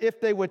marriage, that if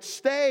they would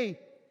stay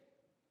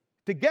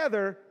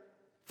together,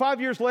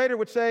 5 years later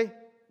would say,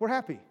 we're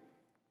happy.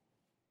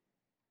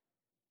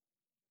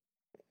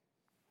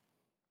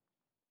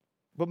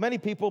 But many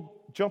people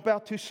jump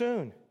out too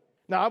soon.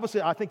 Now,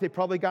 obviously, I think they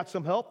probably got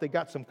some help. They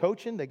got some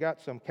coaching. They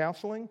got some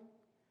counseling.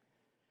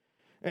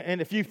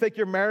 And if you think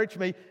your marriage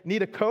may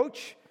need a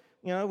coach,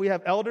 we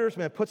have elders.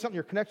 Man, put something in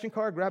your connection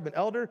card, grab an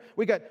elder.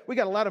 We got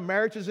a lot of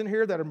marriages in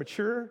here that are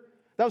mature.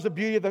 That was the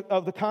beauty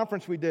of the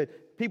conference we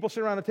did. People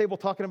sit around the table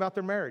talking about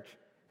their marriage.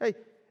 Hey,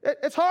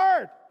 it's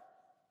hard.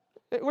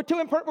 You're two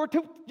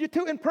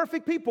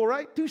imperfect people,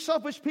 right? Two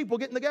selfish people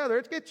getting together.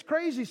 It gets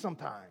crazy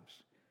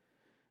sometimes.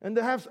 And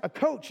to have a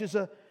coach is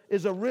a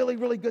really,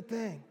 really good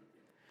thing.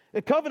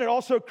 The covenant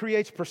also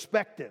creates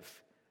perspective.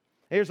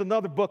 Here's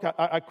another book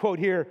I quote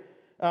here.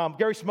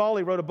 Gary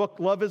Smalley wrote a book,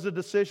 Love is a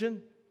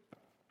Decision.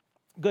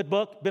 Good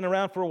book, been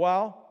around for a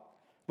while.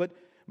 But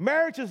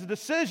marriage is a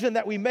decision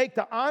that we make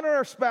to honor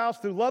our spouse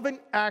through loving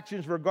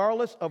actions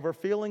regardless of our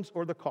feelings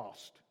or the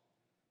cost.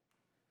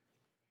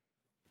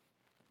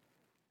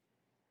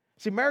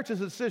 See, marriage is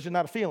a decision,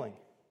 not a feeling.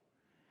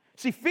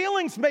 See,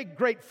 feelings make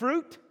great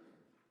fruit,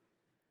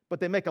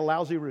 but they make a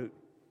lousy root.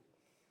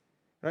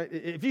 Right?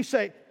 If you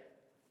say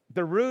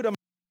the root of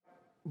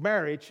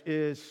marriage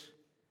is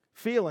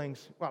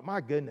feelings, well,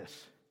 my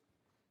goodness.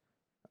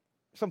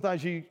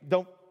 Sometimes you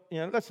don't,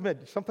 let's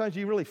admit, sometimes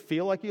you really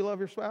feel like you love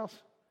your spouse.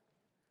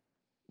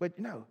 But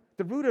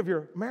the root of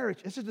your marriage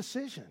is a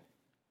decision.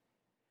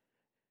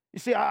 You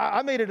see,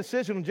 I made a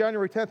decision on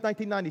January 10th,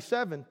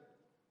 1997.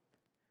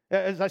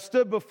 As I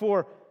stood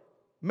before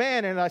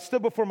man and I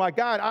stood before my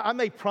God, I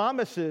made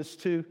promises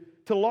to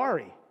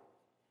Laurie.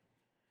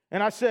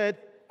 And I said,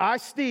 I,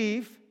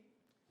 Steve,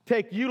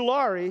 take you,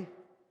 Laurie,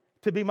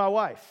 to be my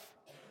wife.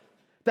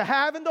 To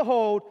have and to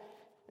hold,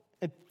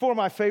 and for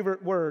my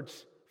favorite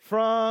words,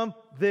 from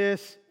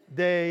this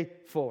day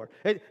forward.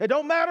 It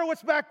don't matter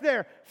what's back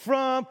there,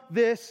 from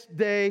this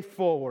day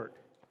forward.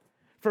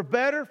 For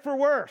better, for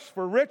worse,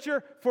 for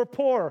richer, for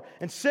poorer,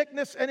 in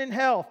sickness and in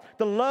health,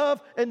 to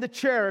love and to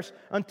cherish,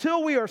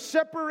 until we are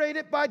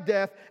separated by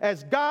death,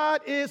 as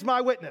God is my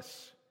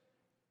witness.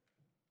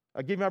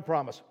 I give you my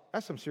promise.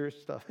 That's some serious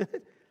stuff.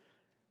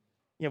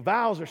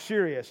 Vows are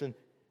serious, and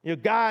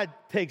God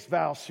takes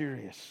vows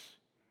serious.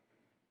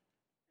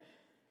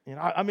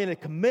 I made a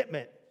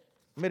commitment.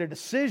 I made a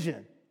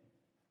decision.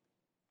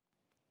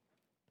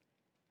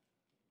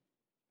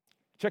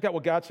 Check out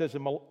what God says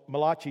in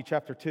Malachi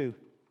chapter 2.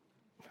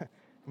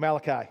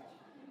 Malachi.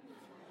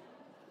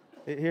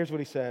 Here's what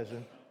he says.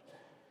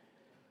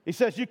 He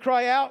says, you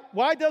cry out,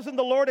 why doesn't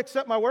the Lord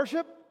accept my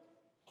worship?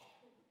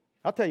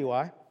 I'll tell you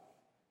why.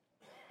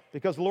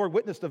 Because the Lord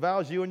witnessed the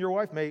vows you and your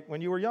wife made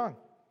when you were young.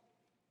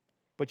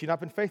 But you've not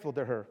been faithful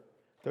to her,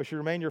 though she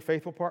remained your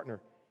faithful partner,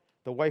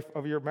 the wife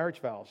of your marriage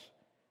vows.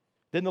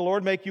 Didn't the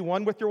Lord make you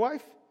one with your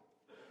wife?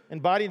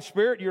 In body and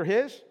spirit, you're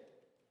his.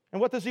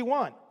 And what does he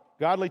want?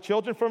 Godly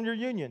children from your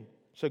union.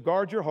 So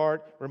guard your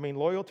heart, remain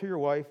loyal to your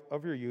wife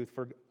of your youth,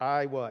 for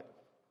I what?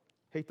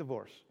 Hate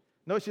divorce.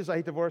 Notice he says, I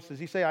hate divorce. Does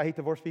he say I hate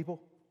divorced people?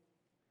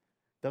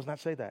 Does not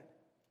say that.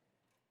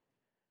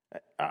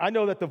 I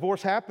know that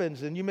divorce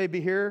happens, and you may be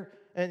here,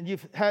 and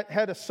you've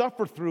had to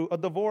suffer through a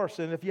divorce.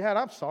 And if you had,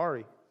 I'm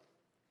sorry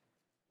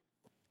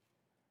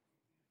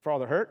for all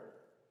the hurt,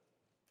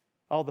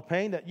 all the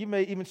pain that you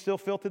may even still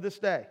feel to this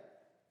day.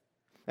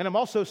 And I'm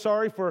also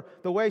sorry for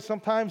the way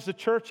sometimes the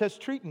church has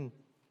treated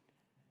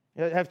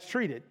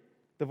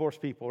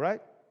divorced people,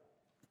 right?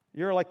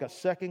 You're like a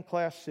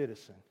second-class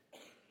citizen.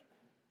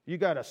 You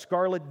got a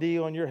scarlet D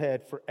on your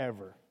head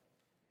forever.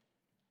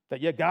 That,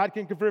 God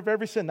can forgive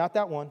every sin, not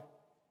that one.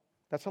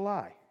 That's a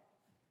lie.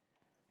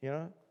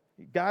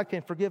 God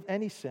can forgive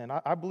any sin.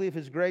 I believe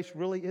his grace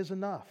really is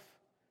enough.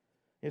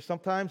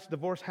 Sometimes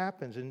divorce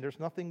happens, and there's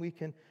nothing we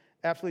can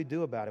absolutely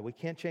do about it. We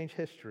can't change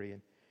history.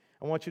 And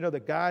I want you to know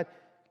that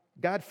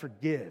God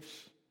forgives.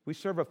 We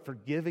serve a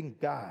forgiving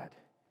God.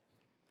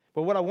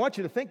 But what I want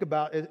you to think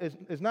about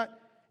is not,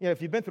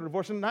 if you've been through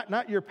divorce,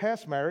 not your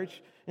past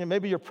marriage,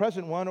 maybe your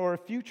present one or a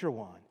future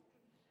one.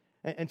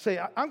 And say,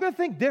 I'm going to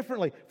think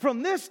differently.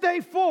 From this day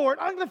forward,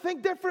 I'm going to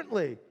think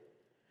differently.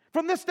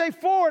 From this day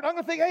forward, I'm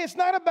going to think, hey, it's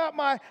not about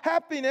my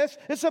happiness,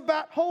 it's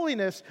about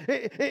holiness.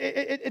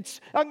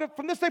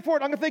 From this day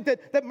forward, I'm going to think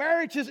that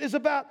marriage is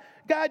about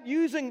God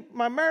using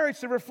my marriage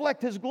to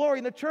reflect his glory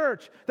in the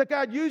church. That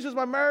God uses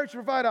my marriage to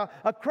provide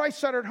a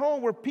Christ-centered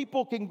home where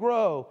people can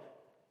grow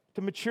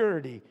to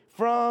maturity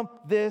from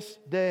this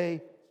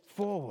day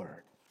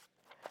forward.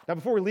 Now,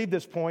 before we leave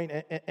this point,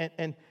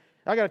 and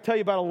I got to tell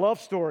you about a love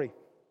story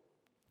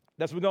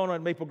that's been going on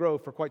in Maple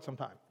Grove for quite some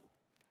time.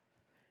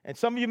 And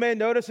some of you may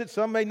notice it,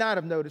 some may not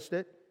have noticed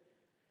it.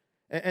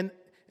 And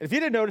if you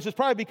didn't notice, it's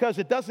probably because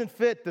it doesn't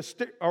fit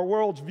our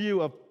world's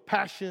view of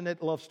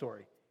passionate love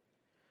story.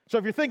 So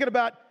if you're thinking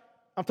about,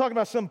 I'm talking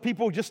about some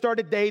people who just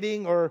started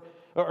dating, or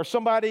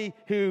somebody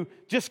who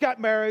just got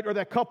married, or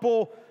that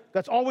couple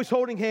that's always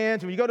holding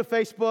hands. When you go to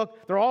Facebook,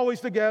 they're always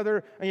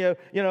together, and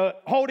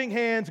holding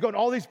hands, going to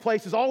all these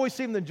places, always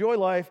seem to enjoy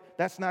life.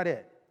 That's not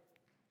it.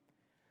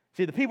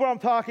 See, the people I'm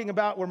talking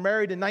about were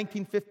married in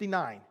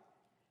 1959.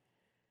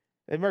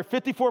 They've married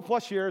 54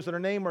 plus years, and her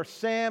name are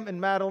Sam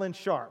and Madeline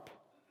Sharp.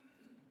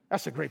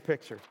 That's a great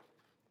picture.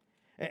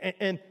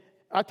 And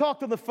I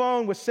talked on the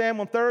phone with Sam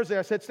on Thursday.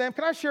 I said, Sam,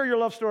 can I share your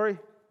love story?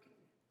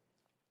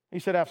 He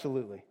said,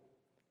 absolutely.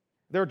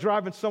 They were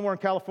driving somewhere in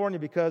California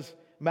because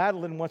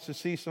Madeline wants to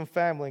see some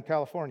family in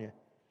California.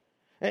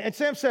 And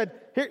Sam said,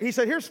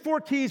 here's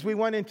 4 keys we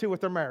went into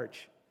with our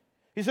marriage.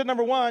 He said,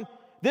 number 1,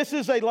 this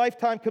is a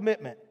lifetime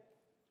commitment.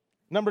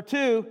 Number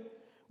 2,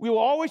 we will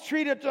always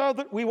treat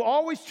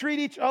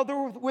each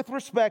other with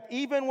respect,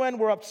 even when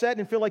we're upset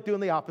and feel like doing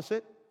the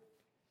opposite.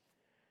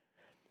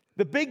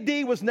 The big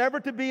D was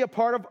never to be a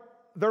part of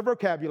their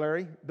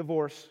vocabulary,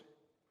 divorce.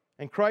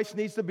 And Christ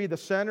needs to be the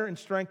center and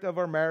strength of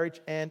our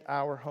marriage and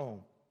our home.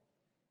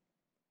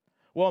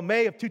 Well, in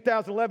May of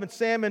 2011,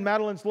 Sam and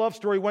Madeline's love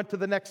story went to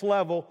the next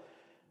level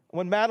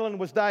when Madeline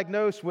was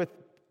diagnosed with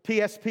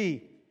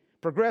PSP,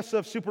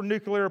 progressive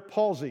supranuclear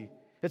palsy.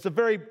 It's a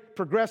very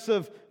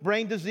progressive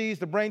brain disease,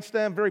 the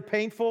brainstem, very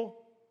painful.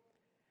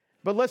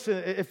 But listen,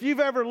 if you've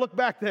ever looked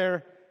back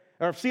there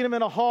or have seen him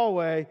in a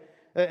hallway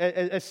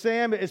as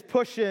Sam is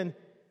pushing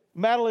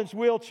Madeline's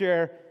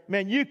wheelchair,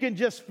 man, you can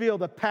just feel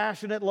the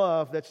passionate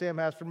love that Sam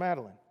has for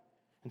Madeline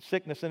in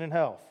sickness and in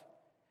health.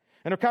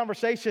 In our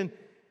conversation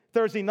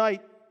Thursday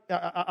night,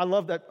 I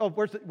love that. Oh,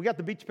 we got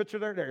the beach picture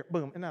there? There,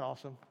 boom. Isn't that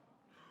awesome?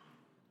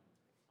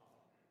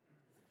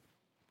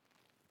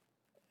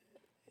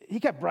 He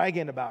kept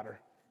bragging about her.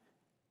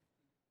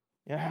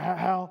 You know,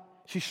 how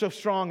she's so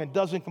strong and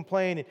doesn't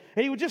complain.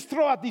 And he would just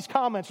throw out these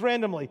comments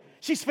randomly.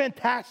 She's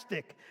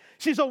fantastic.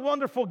 She's a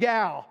wonderful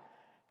gal.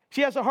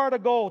 She has a heart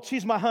of gold.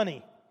 She's my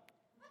honey.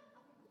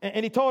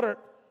 And he told her,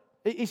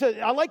 he said,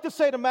 I like to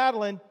say to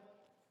Madeline,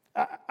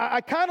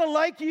 I kind of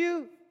like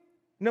you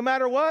no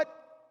matter what,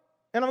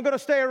 and I'm going to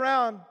stay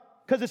around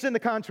because it's in the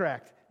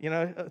contract. You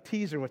know, a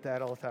teaser with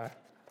that all the time.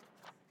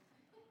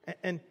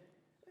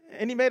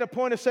 And he made a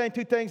point of saying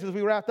 2 things as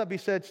we wrapped up. He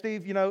said,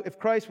 Steve, you know, if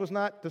Christ was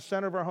not the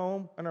center of our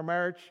home and our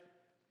marriage,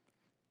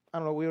 I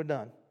don't know what we would have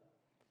done.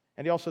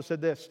 And he also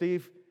said this,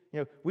 Steve, you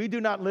know, we do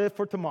not live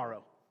for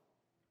tomorrow.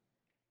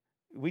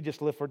 We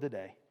just live for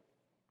today.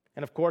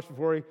 And of course,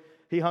 before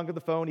he hung up the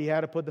phone, he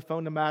had to put the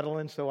phone to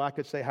Madeline so I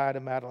could say hi to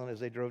Madeline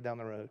as they drove down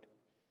the road.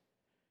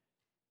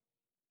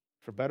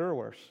 For better or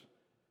worse,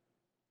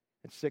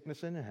 in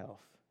sickness and in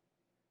health,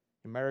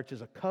 and marriage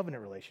is a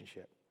covenant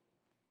relationship.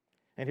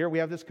 And here we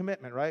have this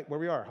commitment, right? Where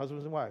we are,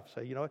 husbands and wives.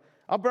 Say, you know what?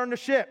 I'll burn the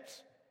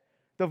ships.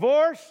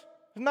 Divorce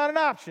is not an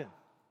option.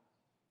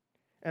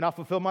 And I'll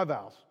fulfill my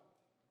vows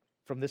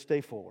from this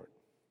day forward.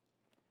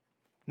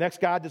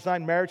 Next, God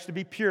designed marriage to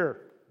be pure.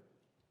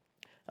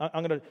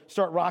 I'm going to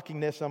start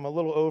rocking this. I'm a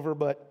little over,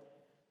 but,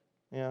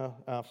 you know,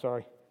 I'm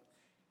sorry.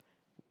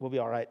 We'll be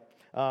all right.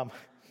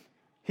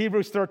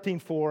 Hebrews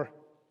 13:4.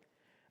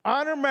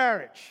 Honor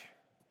marriage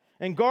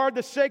and guard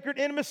the sacred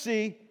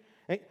intimacy.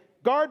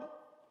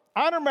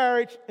 Honor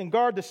marriage and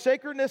guard the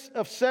sacredness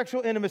of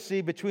sexual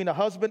intimacy between a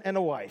husband and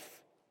a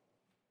wife.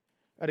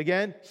 And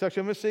again,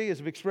 sexual intimacy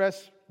is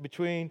expressed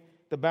between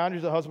the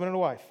boundaries of a husband and a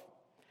wife.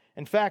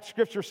 In fact,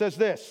 Scripture says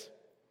this.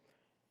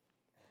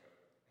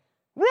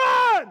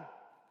 Run!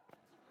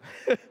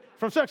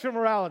 From sexual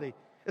immorality.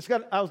 It's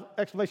got an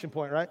exclamation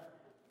point, right?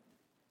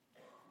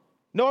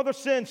 No other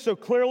sin so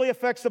clearly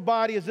affects the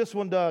body as this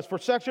one does. For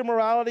sexual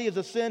immorality is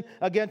a sin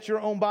against your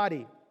own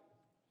body.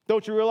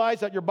 Don't you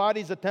realize that your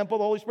body is a temple of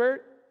the Holy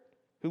Spirit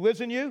who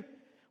lives in you,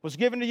 was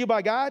given to you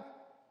by God?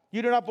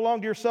 You do not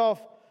belong to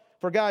yourself,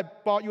 for God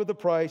bought you with a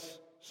price,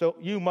 so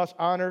you must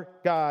honor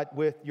God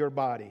with your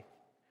body.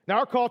 Now,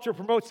 our culture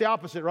promotes the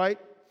opposite, right?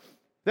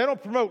 They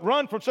don't promote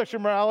run from sexual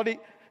immorality.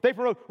 They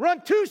promote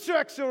run to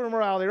sexual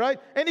immorality, right?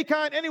 Any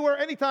kind, anywhere,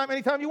 anytime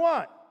you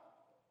want.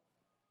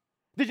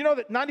 Did you know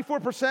that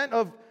 94%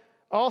 of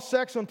all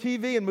sex on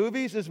TV and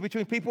movies is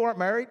between people who aren't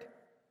married?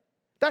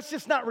 That's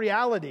just not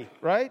reality,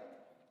 right?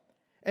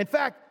 In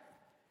fact,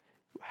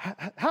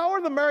 how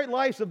are the married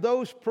lives of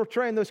those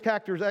portraying those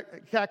characters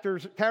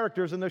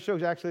in those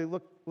shows actually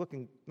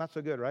looking not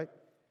so good, right?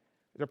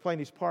 They're playing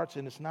these parts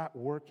and it's not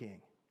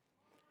working.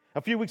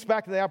 A few weeks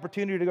back, I had the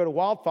opportunity to go to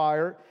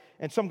Wildfire,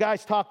 and some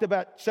guys talked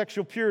about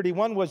sexual purity.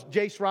 One was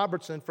Jace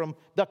Robertson from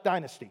Duck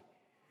Dynasty.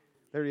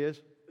 There he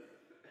is.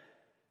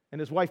 And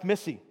his wife,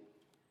 Missy.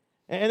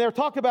 And they were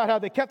talking about how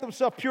they kept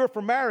themselves pure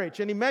for marriage.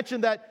 And he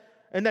mentioned that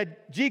in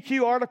that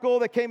GQ article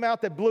that came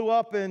out that blew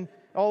up and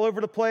all over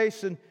the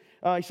place. And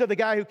he said the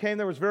guy who came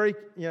there was very,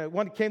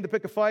 one came to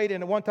pick a fight.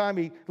 And at one time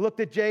he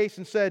looked at Jace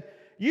and said,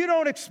 "You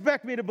don't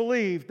expect me to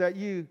believe that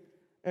you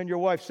and your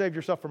wife saved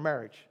yourself from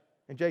marriage."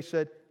 And Jace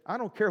said, "I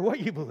don't care what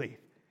you believe."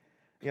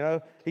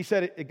 He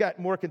said it got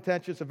more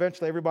contentious.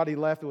 Eventually everybody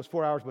left. It was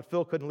 4 hours, but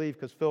Phil couldn't leave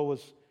because it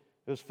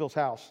was Phil's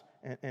house.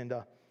 And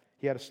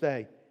he had to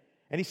stay.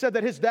 And he said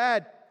that his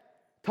dad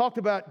talked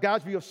about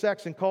God's view of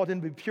sex and called him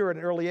to be pure at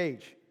an early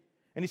age.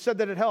 And he said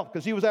that it helped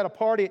because he was at a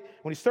party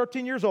when he's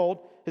 13 years old.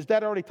 His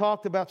dad already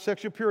talked about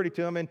sexual purity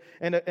to him,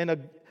 and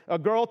a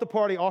girl at the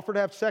party offered to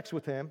have sex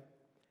with him.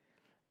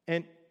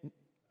 And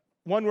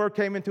one word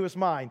came into his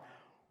mind,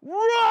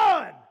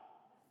 "Run!"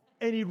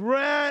 And he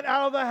ran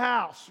out of the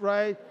house,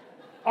 right?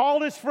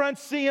 all his friends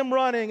see him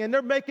running, and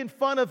they're making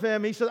fun of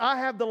him. He says, I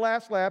have the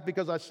last laugh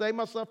because I saved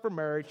myself for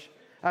marriage.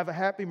 I have a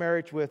happy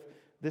marriage with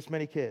this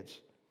many kids.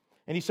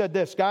 And he said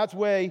this, God's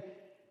way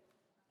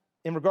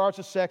in regards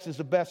to sex is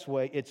the best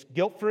way. It's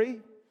guilt-free,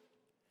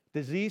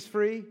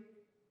 disease-free,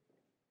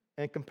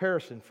 and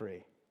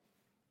comparison-free.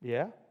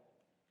 Yeah,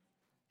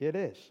 it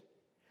is.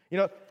 You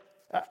know,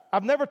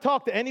 I've never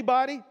talked to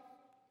anybody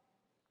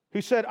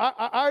who said,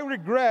 I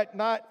regret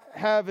not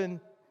having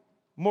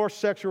more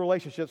sexual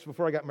relationships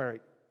before I got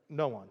married.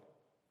 No one.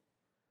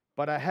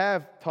 But I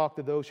have talked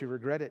to those who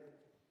regretted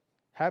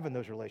having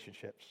those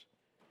relationships.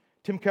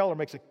 Tim Keller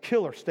makes a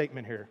killer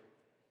statement here.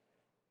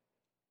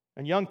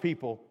 And young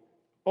people,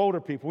 older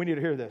people, we need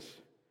to hear this.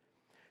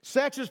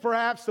 Sex is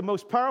perhaps the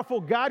most powerful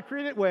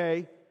God-created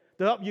way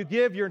to help you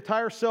give your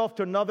entire self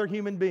to another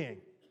human being.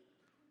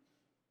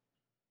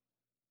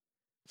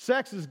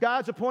 Sex is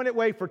God's appointed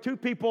way for two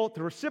people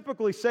to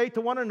reciprocally say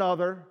to one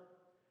another,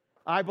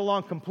 I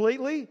belong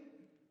completely,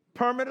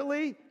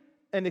 permanently,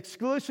 and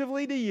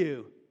exclusively to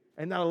you.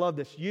 And I love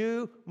this.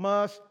 You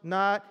must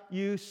not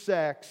use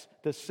sex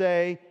to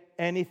say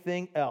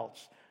anything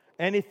else.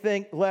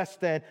 Anything less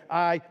than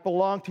I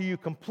belong to you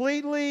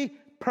completely,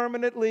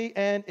 permanently,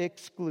 and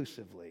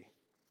exclusively.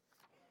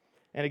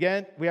 And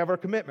again, we have our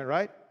commitment,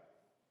 right?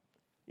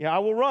 I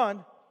will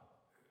run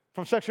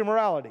from sexual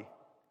immorality.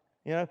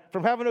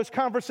 From having those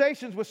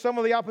conversations with some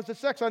of the opposite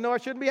sex I know I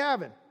shouldn't be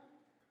having.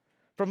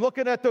 From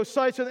looking at those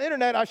sites on the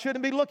internet I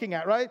shouldn't be looking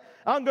at, right?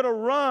 I'm going to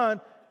run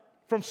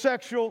from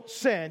sexual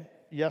sin,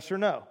 yes or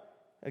no?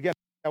 Again,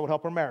 that would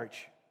help our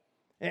marriage.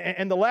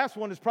 And the last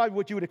one is probably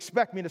what you would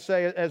expect me to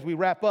say as we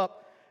wrap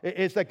up,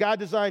 is that God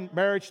designed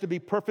marriage to be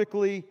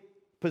perfectly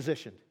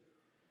positioned,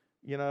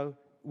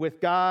 with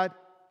God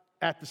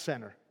at the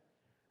center.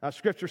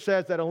 Scripture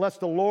says that unless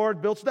the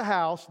Lord builds the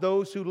house,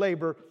 those who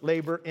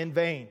labor in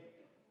vain.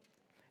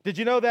 Did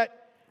you know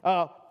that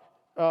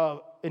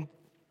in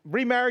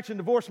Remarriage and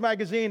Divorce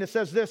magazine, it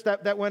says this,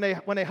 that when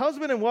a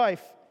husband and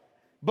wife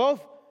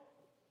both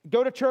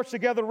go to church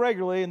together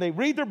regularly and they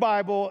read their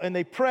Bible and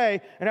they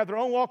pray and have their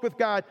own walk with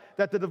God,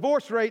 that the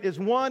divorce rate is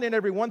 1 in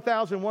every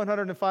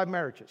 1,105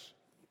 marriages.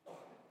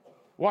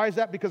 Why is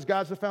that? Because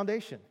God's the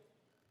foundation.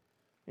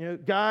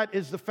 God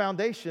is the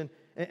foundation,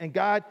 and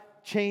God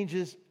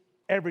changes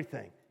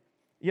everything.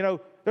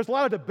 There's a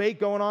lot of debate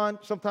going on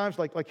sometimes,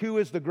 like who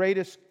is the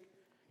greatest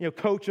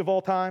coach of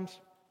all times,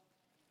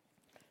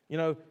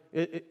 or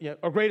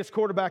greatest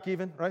quarterback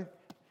even, right?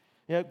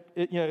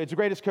 It's the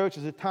greatest coach.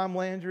 Is it Tom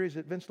Landry? Is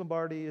it Vince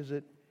Lombardi? Is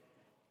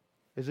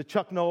it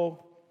Chuck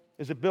Noll?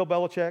 Is it Bill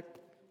Belichick?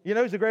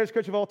 Who's the greatest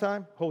coach of all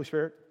time? Holy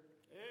Spirit.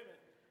 Amen.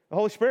 The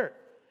Holy Spirit.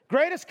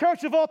 Greatest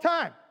coach of all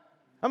time.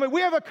 I mean,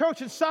 we have a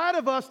coach inside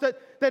of us that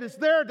is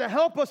there to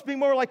help us be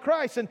more like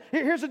Christ. And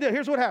here's the deal.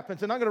 Here's what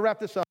happens. And I'm going to wrap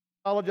this up.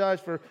 I apologize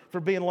for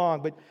being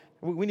long, but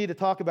we need to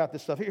talk about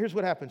this stuff. Here's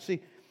what happens.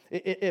 See,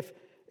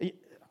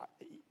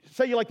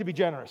 say you like to be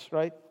generous,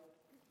 right?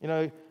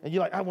 And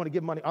you're like, I want to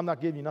give money. I'm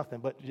not giving you nothing,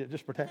 but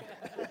just pretend.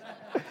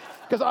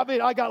 Because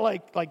I got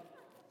like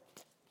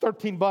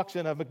 $13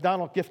 in a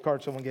McDonald's gift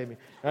card someone gave me.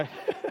 Right?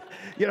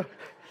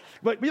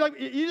 But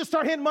you just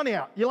start handing money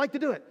out. You like to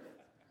do it.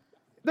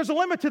 There's a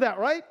limit to that,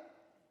 right?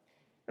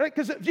 Right?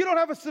 Because if you don't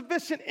have a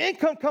sufficient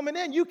income coming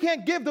in, you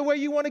can't give the way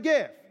you want to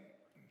give.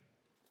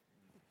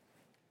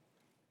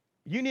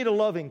 You need a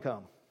love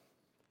income.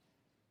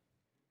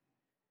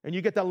 And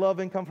you get that love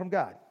income from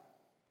God.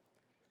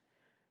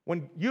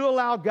 When you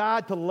allow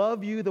God to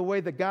love you the way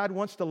that God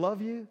wants to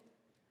love you,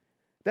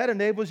 that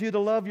enables you to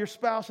love your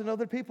spouse and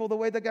other people the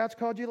way that God's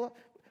called you to love.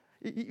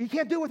 You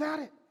can't do without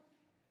it.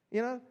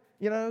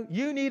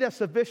 You need a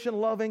sufficient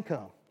love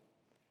income.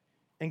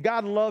 And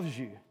God loves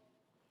you.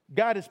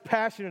 God is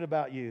passionate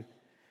about you.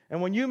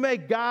 And when you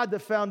make God the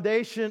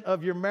foundation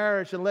of your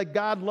marriage and let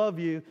God love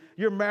you,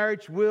 your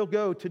marriage will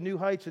go to new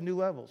heights and new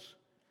levels.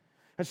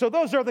 And so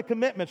those are the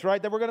commitments, right,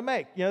 that we're going to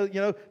make.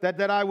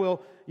 That I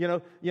will,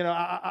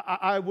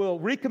 I will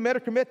recommit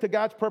or commit to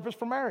God's purpose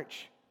for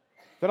marriage.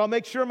 That I'll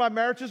make sure my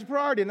marriage is a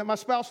priority and that my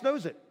spouse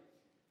knows it,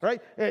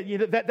 right?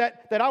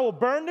 That I will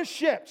burn the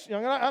ships.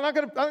 I'm not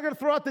going to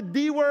throw out the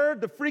D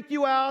word to freak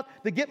you out,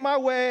 to get my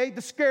way,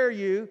 to scare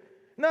you.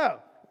 No,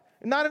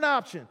 not an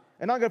option.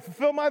 And I'm going to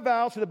fulfill my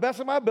vows to the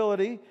best of my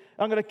ability.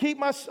 I'm going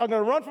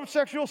to run from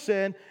sexual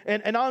sin,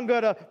 and I'm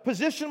going to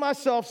position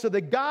myself so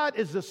that God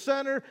is the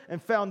center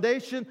and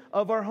foundation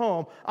of our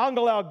home. I'm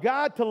going to allow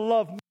God to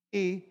love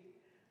me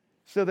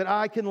so that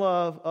I can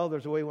love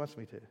others the way He wants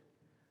me to.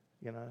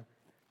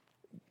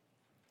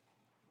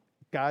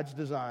 God's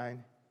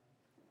design.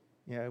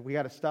 We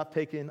got to stop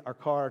taking our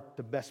car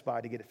to Best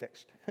Buy to get it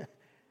fixed.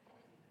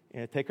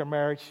 Take our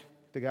marriage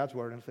to God's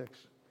Word and fix.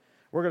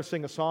 We're going to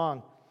sing a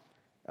song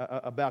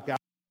about God,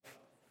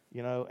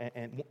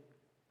 and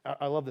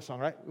I love this song,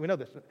 right? We know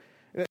this.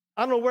 I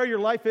don't know where your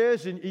life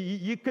is, and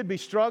you could be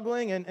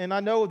struggling, and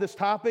I know this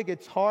topic,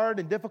 it's hard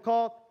and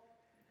difficult,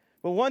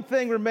 but one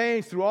thing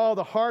remains through all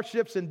the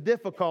hardships and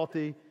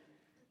difficulty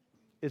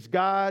is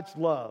God's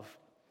love,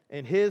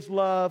 and His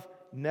love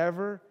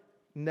never,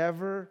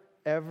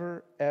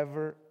 ever,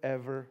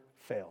 ever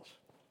fails.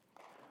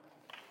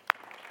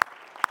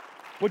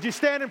 Would you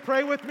stand and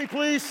pray with me,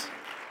 please?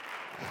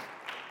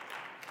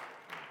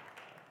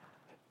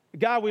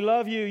 God, we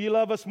love you. You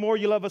love us more.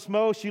 You love us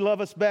most. You love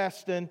us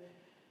best. And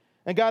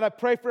God, I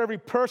pray for every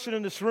person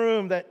in this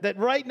room that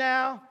right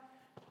now,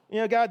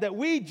 God, that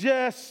we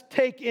just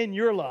take in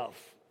your love.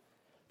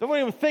 Don't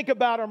even think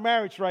about our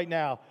marriage right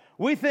now.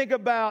 We think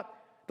about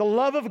the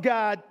love of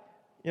God,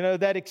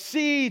 that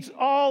exceeds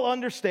all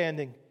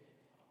understanding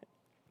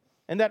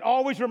and that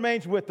always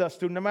remains with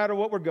us no matter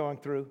what we're going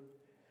through.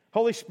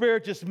 Holy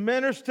Spirit, just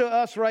minister to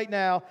us right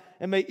now,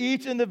 and may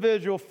each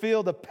individual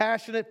feel the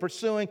passionate,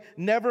 pursuing,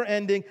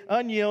 never-ending,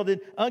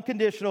 unyielding,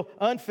 unconditional,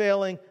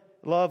 unfailing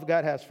love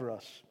God has for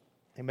us.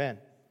 Amen.